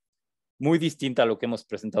realmente muy distinta a lo que hemos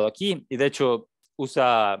presentado aquí, y de hecho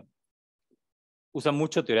usa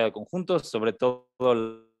mucho teoría de conjuntos, sobre todo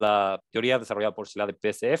la teoría desarrollada por Szilard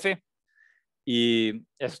de PSF, y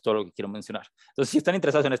eso es todo lo que quiero mencionar. Entonces, si están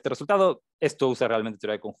interesados en este resultado, esto usa realmente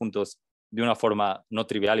teoría de conjuntos de una forma no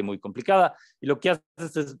trivial y muy complicada, y lo que hace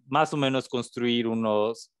es más o menos construir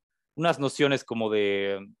unas nociones como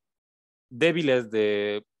de débiles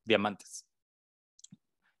de diamantes.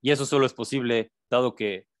 Y eso solo es posible dado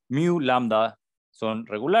que mu, lambda son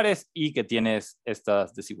regulares y que tienes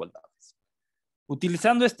estas desigualdades.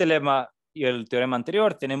 Utilizando este lema y el teorema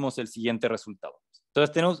anterior, tenemos el siguiente resultado.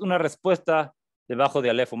 Entonces, tenemos una respuesta debajo de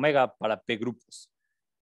Aleph omega para P grupos.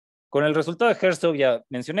 Con el resultado de Herzog ya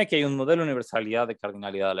mencioné que hay un modelo de universalidad de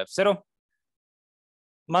cardinalidad Aleph 0.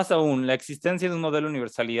 Más aún, la existencia de un modelo de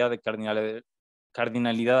universalidad de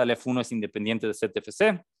cardinalidad Aleph 1 es independiente de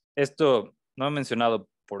ZFC. Esto no he mencionado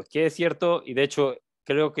por qué es cierto, y de hecho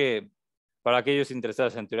creo que para aquellos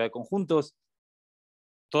interesados en teoría de conjuntos,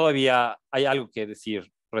 todavía hay algo que decir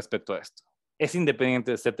respecto a esto. Es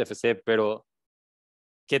independiente de ZFC, pero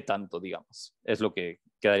 ¿qué tanto, digamos? Es lo que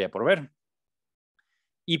quedaría por ver.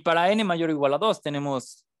 Y para n mayor o igual a 2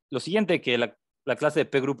 tenemos lo siguiente, que la clase de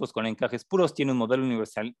P grupos con encajes puros tiene un modelo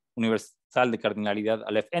universal de cardinalidad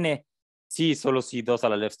al Fn, solo si 2 a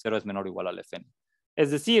la F0 es menor o igual al Fn.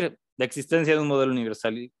 Es decir, la existencia de un modelo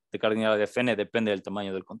universal de cardinalidad de Fn depende del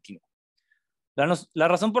tamaño del continuo. La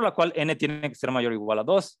razón por la cual n tiene que ser mayor o igual a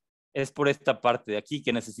 2 es por esta parte de aquí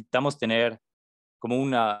que necesitamos tener como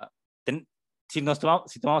si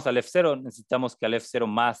tomamos al F0, necesitamos que al F0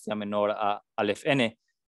 más sea menor al Fn,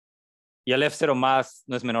 y al F0 más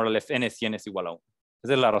no es menor al Fn si n es igual a 1.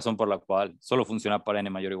 Esa es la razón por la cual solo funciona para n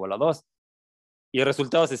mayor o igual a 2. Y el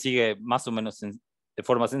resultado se sigue más o menos de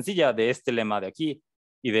forma sencilla de este lema de aquí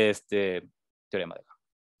y de este teorema de acá.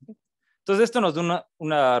 Entonces esto nos da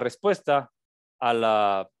una respuesta a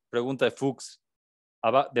la pregunta de Fuchs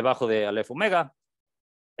debajo de Aleph omega.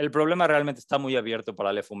 El problema realmente está muy abierto para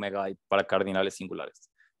Aleph omega y para cardinales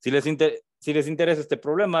singulares. Si les interesa este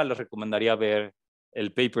problema, les recomendaría ver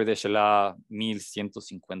el paper de Shelah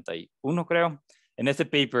 1151, creo. En este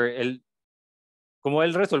paper, como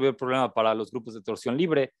él resolvió el problema para los grupos de torsión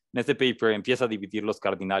libre, en este paper empieza a dividir los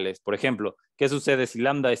cardinales. Por ejemplo, ¿qué sucede si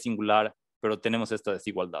lambda es singular, pero tenemos esta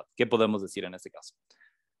desigualdad? ¿Qué podemos decir en este caso?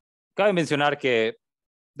 Cabe mencionar que,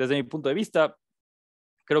 desde mi punto de vista,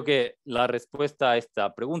 creo que la respuesta a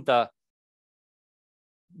esta pregunta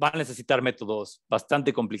va a necesitar métodos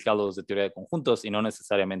bastante complicados de teoría de conjuntos y no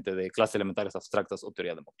necesariamente de clases elementales abstractas o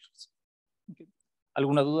teoría de módulos.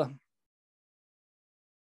 ¿Alguna duda?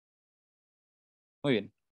 Muy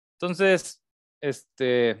bien. Entonces,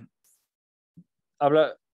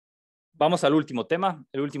 vamos al último tema.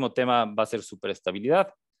 El último tema va a ser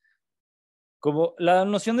superestabilidad. Como la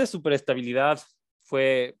noción de superestabilidad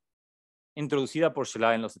fue introducida por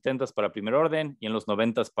Shelah en los 70s para primer orden y en los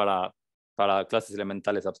 90s para clases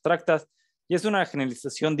elementales abstractas, y es una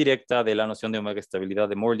generalización directa de la noción de omega estabilidad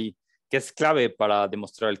de Morley, que es clave para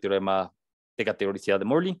demostrar el teorema de categoricidad de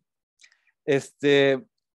Morley.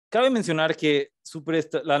 Cabe mencionar que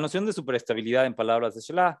la noción de superestabilidad, en palabras de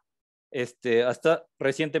Shelah, hasta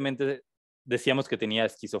recientemente decíamos que tenía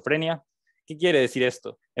esquizofrenia. ¿Qué quiere decir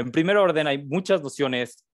esto? En primer orden hay muchas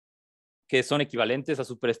nociones que son equivalentes a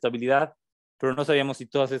superestabilidad, pero no sabíamos si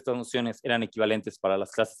todas estas nociones eran equivalentes para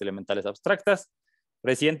las clases elementales abstractas.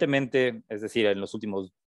 Recientemente, es decir, en los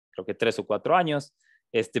últimos, creo que 3 o 4 años,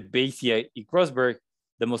 Basie y Grossberg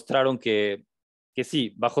demostraron que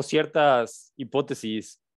sí, bajo ciertas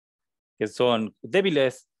hipótesis que son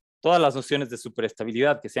débiles, todas las nociones de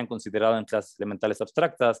superestabilidad que se han considerado en clases elementales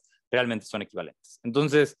abstractas realmente son equivalentes.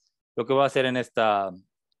 Entonces, lo que voy a hacer en esta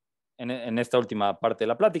última parte de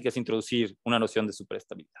la plática es introducir una noción de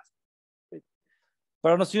superestabilidad.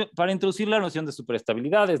 Para introducir la noción de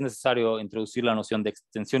superestabilidad es necesario introducir la noción de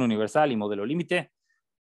extensión universal y modelo límite.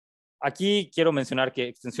 Aquí quiero mencionar que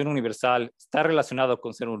extensión universal está relacionado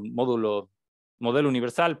con ser un modelo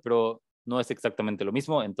universal, pero no es exactamente lo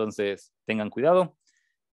mismo, entonces tengan cuidado.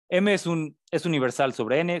 M es universal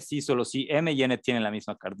sobre N, si solo si M y N tienen la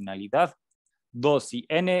misma cardinalidad. 2, si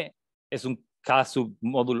N es un K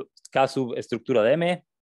subestructura de M.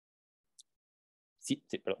 Si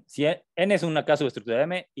N es una K subestructura de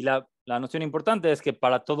M, y la noción importante es que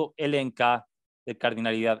para todo L en K de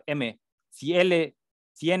cardinalidad M, si N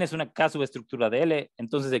es una K subestructura de L,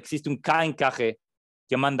 entonces existe un K encaje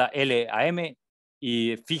que manda L a M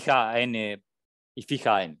y fija a N y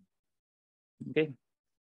fija a N. ¿Okay?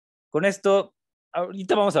 Con esto,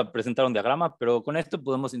 ahorita vamos a presentar un diagrama, pero con esto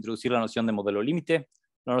podemos introducir la noción de modelo límite.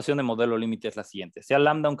 La noción de modelo límite es la siguiente: sea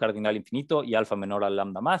lambda un cardinal infinito y alfa menor al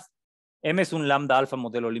lambda más. M es un lambda alfa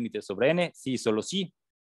modelo límite sobre N, sí, solo sí.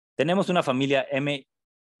 Tenemos una familia M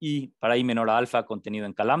y para I menor a alfa contenido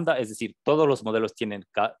en K lambda, es decir, todos los modelos tienen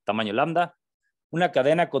tamaño lambda. Una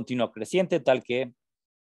cadena continua creciente tal que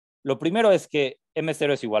lo primero es que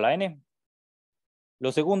M0 es igual a N.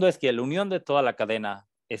 Lo segundo es que la unión de toda la cadena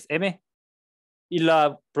es M. Y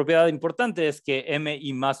la propiedad importante es que M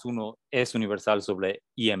I más 1 es universal sobre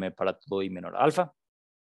IM para todo I menor a alfa.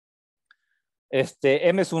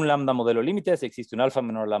 M es un lambda modelo límite, si existe un alfa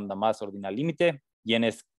menor lambda más ordinal límite,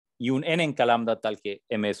 y un n en K lambda tal que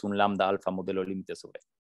M es un lambda alfa modelo límite sobre N.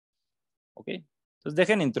 ¿Ok? Entonces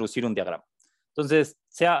dejen introducir un diagrama. Entonces,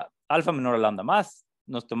 sea alfa menor a lambda más,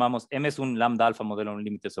 nos tomamos M es un lambda alfa modelo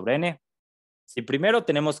límite sobre N. Si primero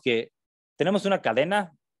tenemos una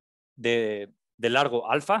cadena de largo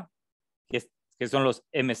alfa, que son los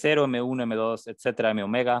M0, M1, M2, etcétera, M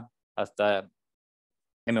omega, hasta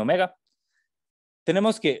M omega.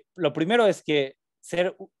 Tenemos que, lo primero es que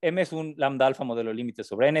M es un lambda alfa modelo límite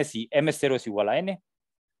sobre N si M0 es igual a N.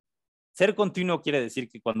 Ser continuo quiere decir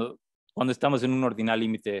que cuando estamos en un ordinal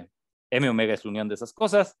límite, M omega es la unión de esas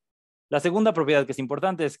cosas. La segunda propiedad que es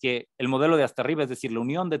importante es que el modelo de hasta arriba, es decir, la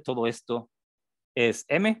unión de todo esto, es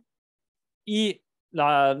M. Y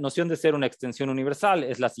la noción de ser una extensión universal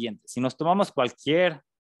es la siguiente: si nos tomamos cualquier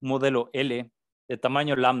modelo L de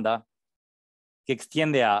tamaño lambda que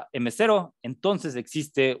extiende a M0, entonces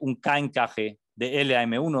existe un K encaje de L a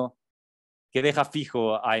M1 que deja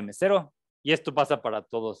fijo a M0, y esto pasa para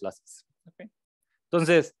todos las Is. ¿Okay?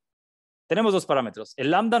 Entonces, tenemos dos parámetros.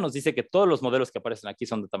 El lambda nos dice que todos los modelos que aparecen aquí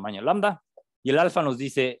son de tamaño lambda, y el alfa nos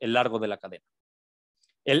dice el largo de la cadena.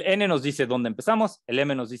 El n nos dice dónde empezamos, el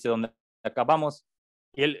m nos dice dónde acabamos,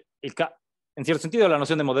 y el k, en cierto sentido, la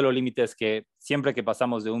noción de modelo límite es que siempre que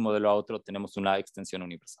pasamos de un modelo a otro tenemos una extensión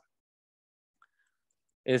universal.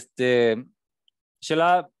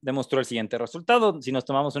 Sheila demostró el siguiente resultado. Si nos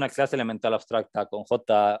tomamos una clase elemental abstracta con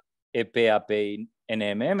J, EP, AP y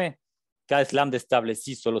NMM, K es lambda estable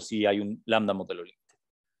si solo si hay un lambda modelo límite.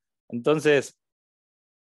 Entonces,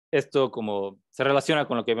 esto como se relaciona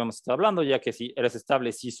con lo que habíamos estado hablando, ya que si eres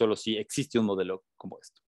estable si solo si existe un modelo como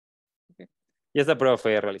esto. ¿Okay? Y esta prueba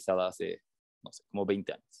fue realizada hace, no sé, como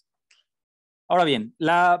 20 años. Ahora bien,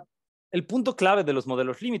 el punto clave de los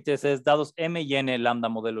modelos límites es, dados M y N lambda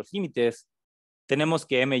modelos límites, tenemos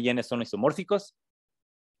que M y N son isomórficos.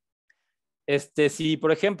 Si,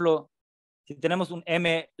 por ejemplo, si tenemos un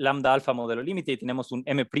M lambda alfa modelo límite y tenemos un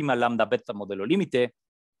M' lambda beta modelo límite,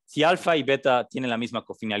 si alfa y beta tienen la misma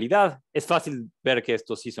cofinalidad, es fácil ver que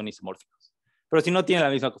estos sí son isomórficos. Pero si no tienen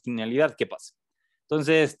la misma cofinalidad, ¿qué pasa?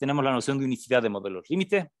 Entonces, tenemos la noción de unicidad de modelos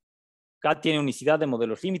límite. K tiene unicidad de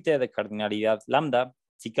modelos límite de cardinalidad lambda.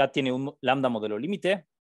 Si K tiene un lambda modelo límite,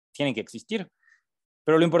 tienen que existir.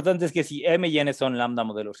 Pero lo importante es que si M y N son lambda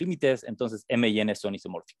modelos límites, entonces M y N son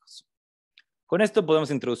isomórficos. Con esto podemos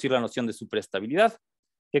introducir la noción de superestabilidad,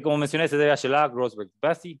 que como mencioné se debe a Sheila, Grossberg y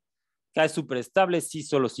Bassi. K es superestable si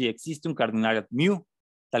solo si existe un cardinalidad mu,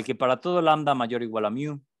 tal que para todo lambda mayor o igual a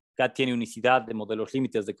mu, K tiene unicidad de modelos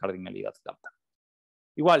límites de cardinalidad lambda.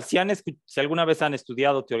 Igual, si alguna vez han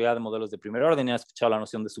estudiado teoría de modelos de primer orden y han escuchado la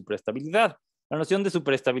noción de superestabilidad, la noción de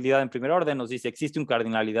superestabilidad en primer orden nos dice existe un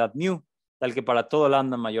cardinalidad mu, tal que para todo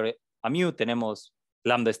lambda mayor a mu tenemos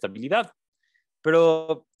lambda estabilidad,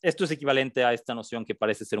 pero esto es equivalente a esta noción que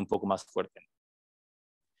parece ser un poco más fuerte.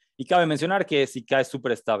 Y cabe mencionar que si K es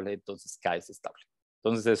superestable, entonces K es estable.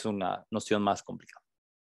 Entonces es una noción más complicada.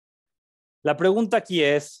 La pregunta aquí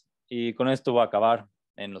es, y con esto voy a acabar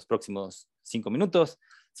en los próximos 5 minutos,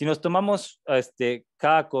 si nos tomamos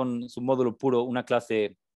K con su módulo puro, una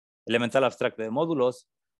clase elemental abstracta de módulos,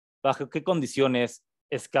 ¿bajo qué condiciones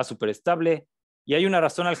es K superestable? Y hay una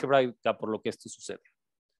razón algebraica por lo que esto sucede.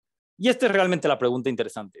 Y esta es realmente la pregunta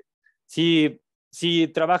interesante. Si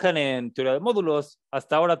trabajan en teoría de módulos,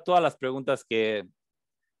 hasta ahora todas las preguntas que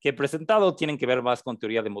he presentado tienen que ver más con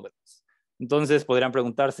teoría de modelos. Entonces podrían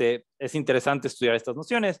preguntarse, ¿es interesante estudiar estas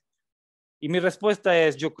nociones? Y mi respuesta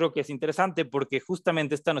es, yo creo que es interesante porque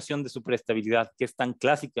justamente esta noción de superestabilidad, que es tan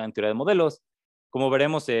clásica en teoría de modelos, como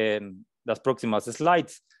veremos en las próximas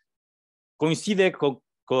slides, coincide con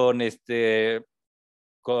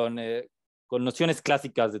nociones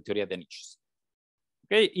clásicas de teoría de nichos.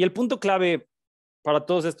 ¿Okay? Y el punto clave para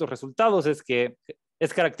todos estos resultados es que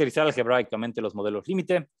es caracterizar algebraicamente los modelos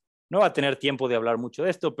límite. No va a tener tiempo de hablar mucho de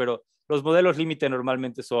esto, pero los modelos límite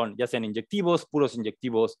normalmente son ya sean inyectivos, puros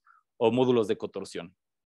inyectivos o módulos de contorsión.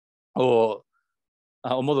 O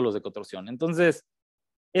módulos de contorsión. Entonces,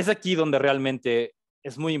 es aquí donde realmente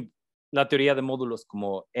es la teoría de módulos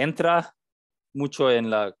como entra mucho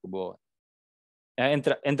en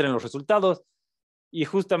entra en los resultados. Y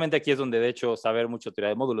justamente aquí es donde, de hecho, saber mucho teoría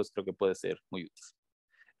de módulos creo que puede ser muy útil.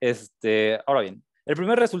 Ahora bien, el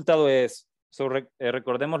primer resultado es,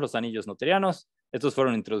 recordemos los anillos noetherianos. Estos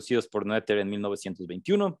fueron introducidos por Noether en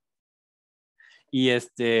 1921. Y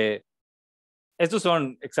estos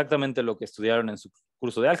son exactamente lo que estudiaron en su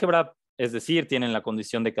curso de álgebra, es decir, tienen la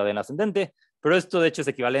condición de cadena ascendente, pero esto de hecho es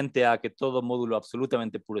equivalente a que todo módulo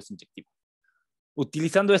absolutamente puro es inyectivo.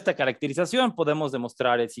 Utilizando esta caracterización podemos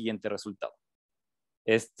demostrar el siguiente resultado.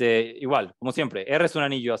 Igual, como siempre, R es un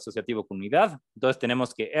anillo asociativo con unidad, entonces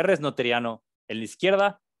tenemos que R es noetheriano en la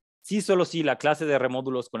izquierda, sí solo si la clase de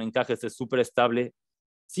remódulos con encajes es superestable,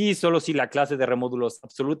 sí solo si la clase de remódulos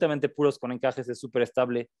absolutamente puros con encajes es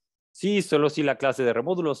superestable, sí solo si la clase de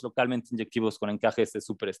remódulos localmente inyectivos con encajes es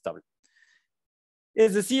superestable.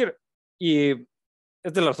 Es decir, y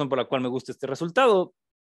esta es la razón por la cual me gusta este resultado,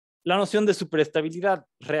 la noción de superestabilidad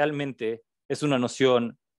realmente es una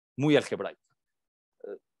noción muy algebraica.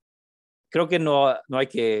 Creo que no hay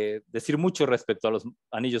que decir mucho respecto a los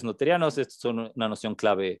anillos noetherianos. Estos son una noción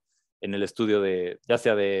clave en el estudio ya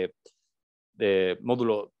sea de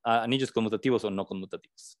módulo, anillos conmutativos o no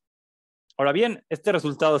conmutativos. Ahora bien, este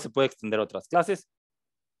resultado se puede extender a otras clases.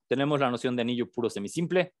 Tenemos la noción de anillo puro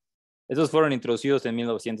semisimple. Estos fueron introducidos en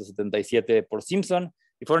 1977 por Simpson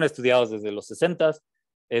y fueron estudiados desde los 60s.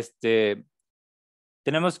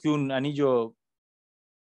 Tenemos que un anillo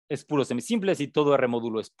es puro semisimple si todo R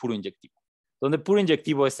módulo es puro inyectivo. Donde puro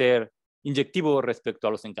inyectivo es ser inyectivo respecto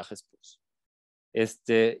a los encajes puros.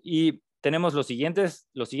 Y tenemos los siguientes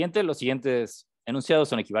enunciados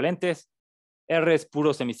son equivalentes. R es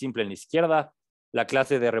puro semisimple en la izquierda. La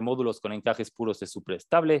clase de remódulos con encajes puros es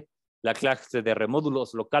superestable. La clase de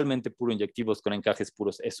remódulos localmente puro inyectivos con encajes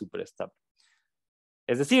puros es superestable.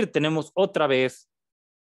 Es decir, obtenemos otra vez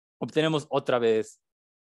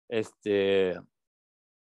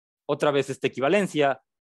esta equivalencia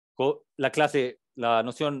con la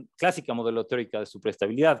noción clásica modelo teórica de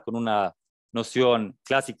superestabilidad con una noción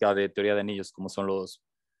clásica de teoría de anillos como son los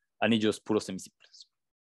anillos puros semisimples.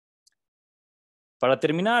 Para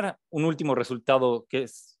terminar, un último resultado que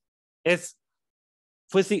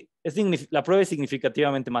la prueba es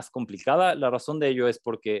significativamente más complicada. La razón de ello es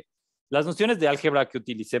porque las nociones de álgebra que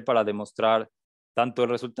utilicé para demostrar tanto el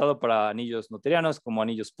resultado para anillos noetherianos como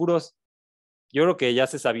anillos puros, yo creo que ya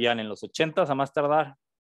se sabían en los 80s a más tardar,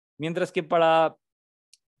 mientras que para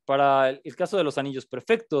el caso de los anillos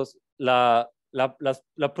perfectos, la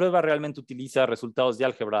prueba realmente utiliza resultados de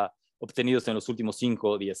álgebra obtenidos en los últimos 5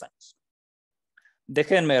 o 10 años.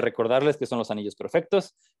 Déjenme recordarles que son los anillos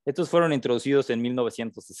perfectos. Estos fueron introducidos en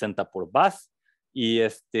 1960 por Bass y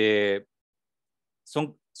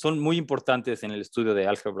son muy importantes en el estudio de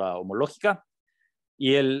álgebra homológica.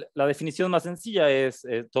 Y la definición más sencilla es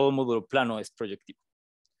todo módulo plano es proyectivo.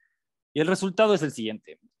 Y el resultado es el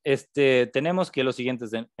siguiente. Tenemos que los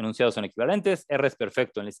siguientes enunciados son equivalentes. R es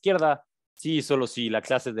perfecto en la izquierda. Sí y solo si la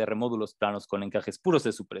clase de remódulos planos con encajes puros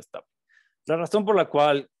es superestable. La razón por la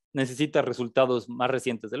cual necesita resultados más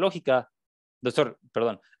recientes de lógica,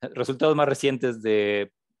 resultados más recientes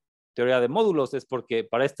de teoría de módulos es porque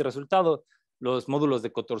para este resultado los módulos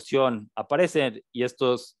de contorsión aparecen y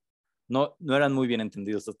estos no eran muy bien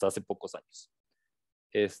entendidos hasta hace pocos años.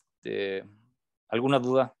 ¿Alguna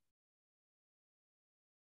duda?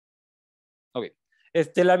 Ok.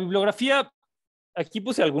 La bibliografía, aquí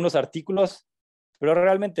puse algunos artículos, pero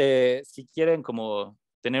realmente si quieren como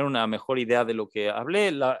tener una mejor idea de lo que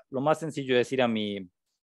hablé, lo más sencillo es ir a mi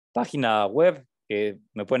página web, que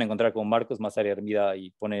me pueden encontrar con Marcos Mazari Armida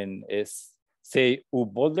y ponen CU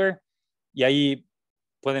Boulder, y ahí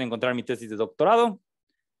pueden encontrar mi tesis de doctorado.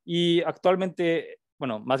 Y actualmente,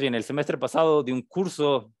 bueno, más bien el semestre pasado di un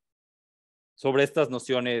curso sobre estas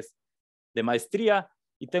nociones de maestría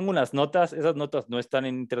y tengo unas notas. Esas notas no están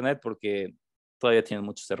en internet porque todavía tienen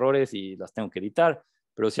muchos errores y las tengo que editar,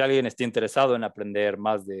 pero si alguien está interesado en aprender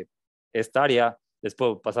más de esta área, les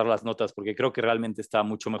puedo pasar las notas porque creo que realmente está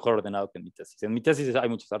mucho mejor ordenado que en mi tesis. En mi tesis hay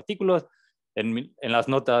muchos artículos, en las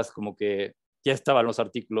notas como que ya estaban los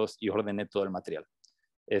artículos y ordené todo el material.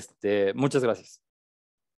 Muchas gracias.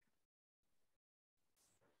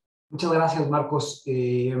 Muchas gracias, Marcos.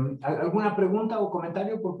 ¿Alguna pregunta o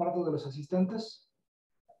comentario por parte de los asistentes?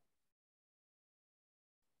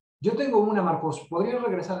 Yo tengo una, Marcos. ¿Podrías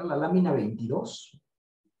regresar a la lámina 22?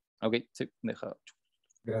 Ok, sí, deja.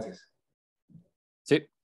 Gracias. Sí.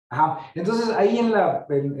 Ajá. Entonces, ahí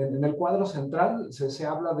en el cuadro central se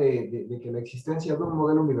habla de que la existencia de un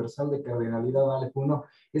modelo universal de cardinalidad Aleph1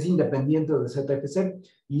 es independiente de ZFC,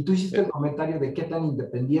 y tú hiciste el comentario de qué tan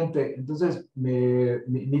independiente. Entonces,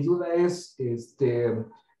 mi duda es,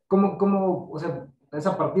 ¿cómo, o sea, es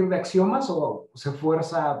a partir de axiomas o se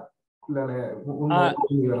fuerza un modelo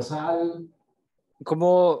universal?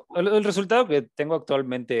 Como el resultado que tengo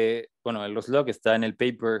actualmente, bueno, el resultado que está en el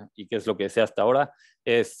paper y que es lo que sé hasta ahora,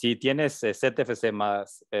 es si tienes ZFC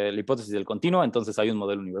más la hipótesis del continuo, entonces hay un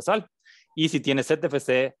modelo universal. Y si tienes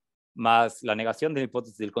ZFC más la negación de la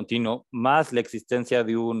hipótesis del continuo, más la existencia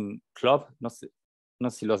de un club, no sé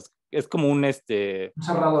si es como un Un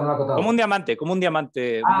cerrado no acotado. como un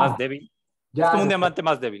diamante más débil. Ya, es como un diamante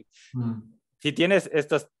más débil. Mm. Si tienes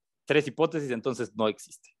estas 3 hipótesis, entonces no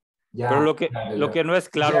existe. Ya, pero lo que no es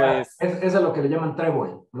claro es a lo que le llaman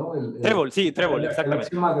trébol, ¿no? trébol, sí, trébol, exactamente. El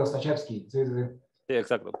axioma de Ostachevsky, sí. Sí,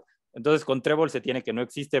 exacto. Entonces con trébol se tiene que no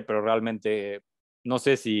existe, pero realmente no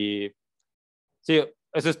sé si... Sí,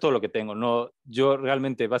 eso es todo lo que tengo. No, yo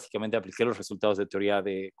realmente básicamente apliqué los resultados de teoría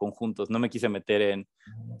de conjuntos. No me quise meter en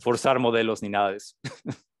forzar modelos ni nada de eso.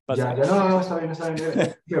 No, está bien.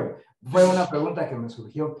 Fue una pregunta que me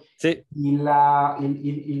surgió. Sí. Y la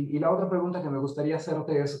otra pregunta que me gustaría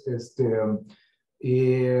hacerte es,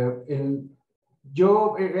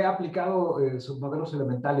 yo he aplicado submodelos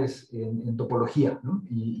elementales en topología, ¿no?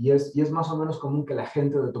 Y es más o menos común que la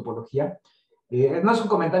gente de topología, no es un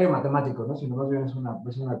comentario matemático, ¿no? Sino más bien es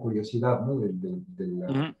una curiosidad, ¿no?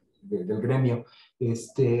 del gremio.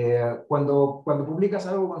 Cuando publicas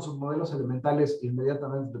algo con submodelos elementales,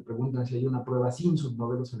 inmediatamente te preguntan si hay una prueba sin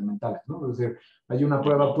submodelos elementales, ¿no? Es decir, hay una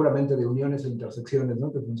prueba puramente de uniones e intersecciones,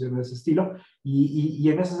 ¿no? Que funciona de ese estilo. Y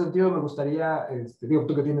en ese sentido me gustaría, digo,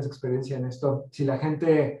 tú que tienes experiencia en esto, si la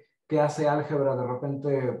gente que hace álgebra de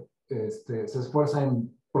repente se esfuerza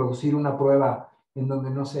en producir una prueba en donde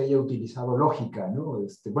no se haya utilizado lógica, ¿no?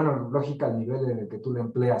 Bueno, lógica al nivel en el que tú la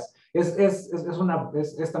empleas.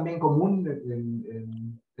 ¿Es también común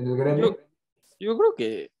en el gremio? Yo creo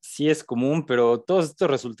que sí es común, pero todos estos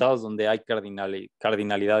resultados donde hay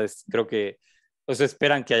cardinalidades, creo que pues,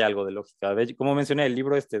 esperan que haya algo de lógica. Como mencioné, el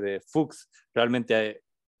libro de Fuchs, realmente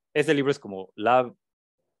ese libro es como la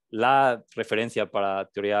referencia para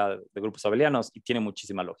teoría de grupos abelianos y tiene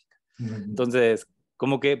muchísima lógica. Entonces,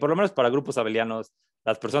 como que por lo menos para grupos abelianos,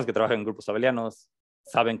 las personas que trabajan en grupos abelianos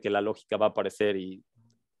saben que la lógica va a aparecer y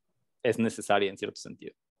es necesaria en cierto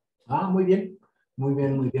sentido. Ah, muy bien, muy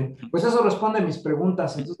bien, muy bien. Pues eso responde a mis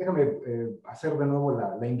preguntas. Entonces déjame hacer de nuevo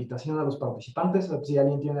la invitación a los participantes, a ver si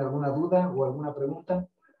alguien tiene alguna duda o alguna pregunta.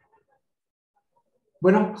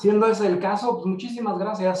 Bueno, siendo ese el caso, pues muchísimas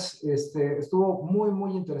gracias. Estuvo muy,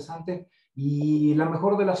 muy interesante y la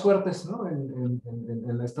mejor de las suertes, ¿no?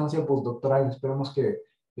 En la estancia postdoctoral. Esperemos que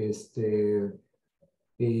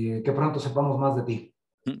pronto sepamos más de ti.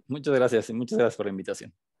 Muchas gracias y muchas gracias por la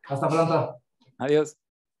invitación. Hasta pronto. Adiós.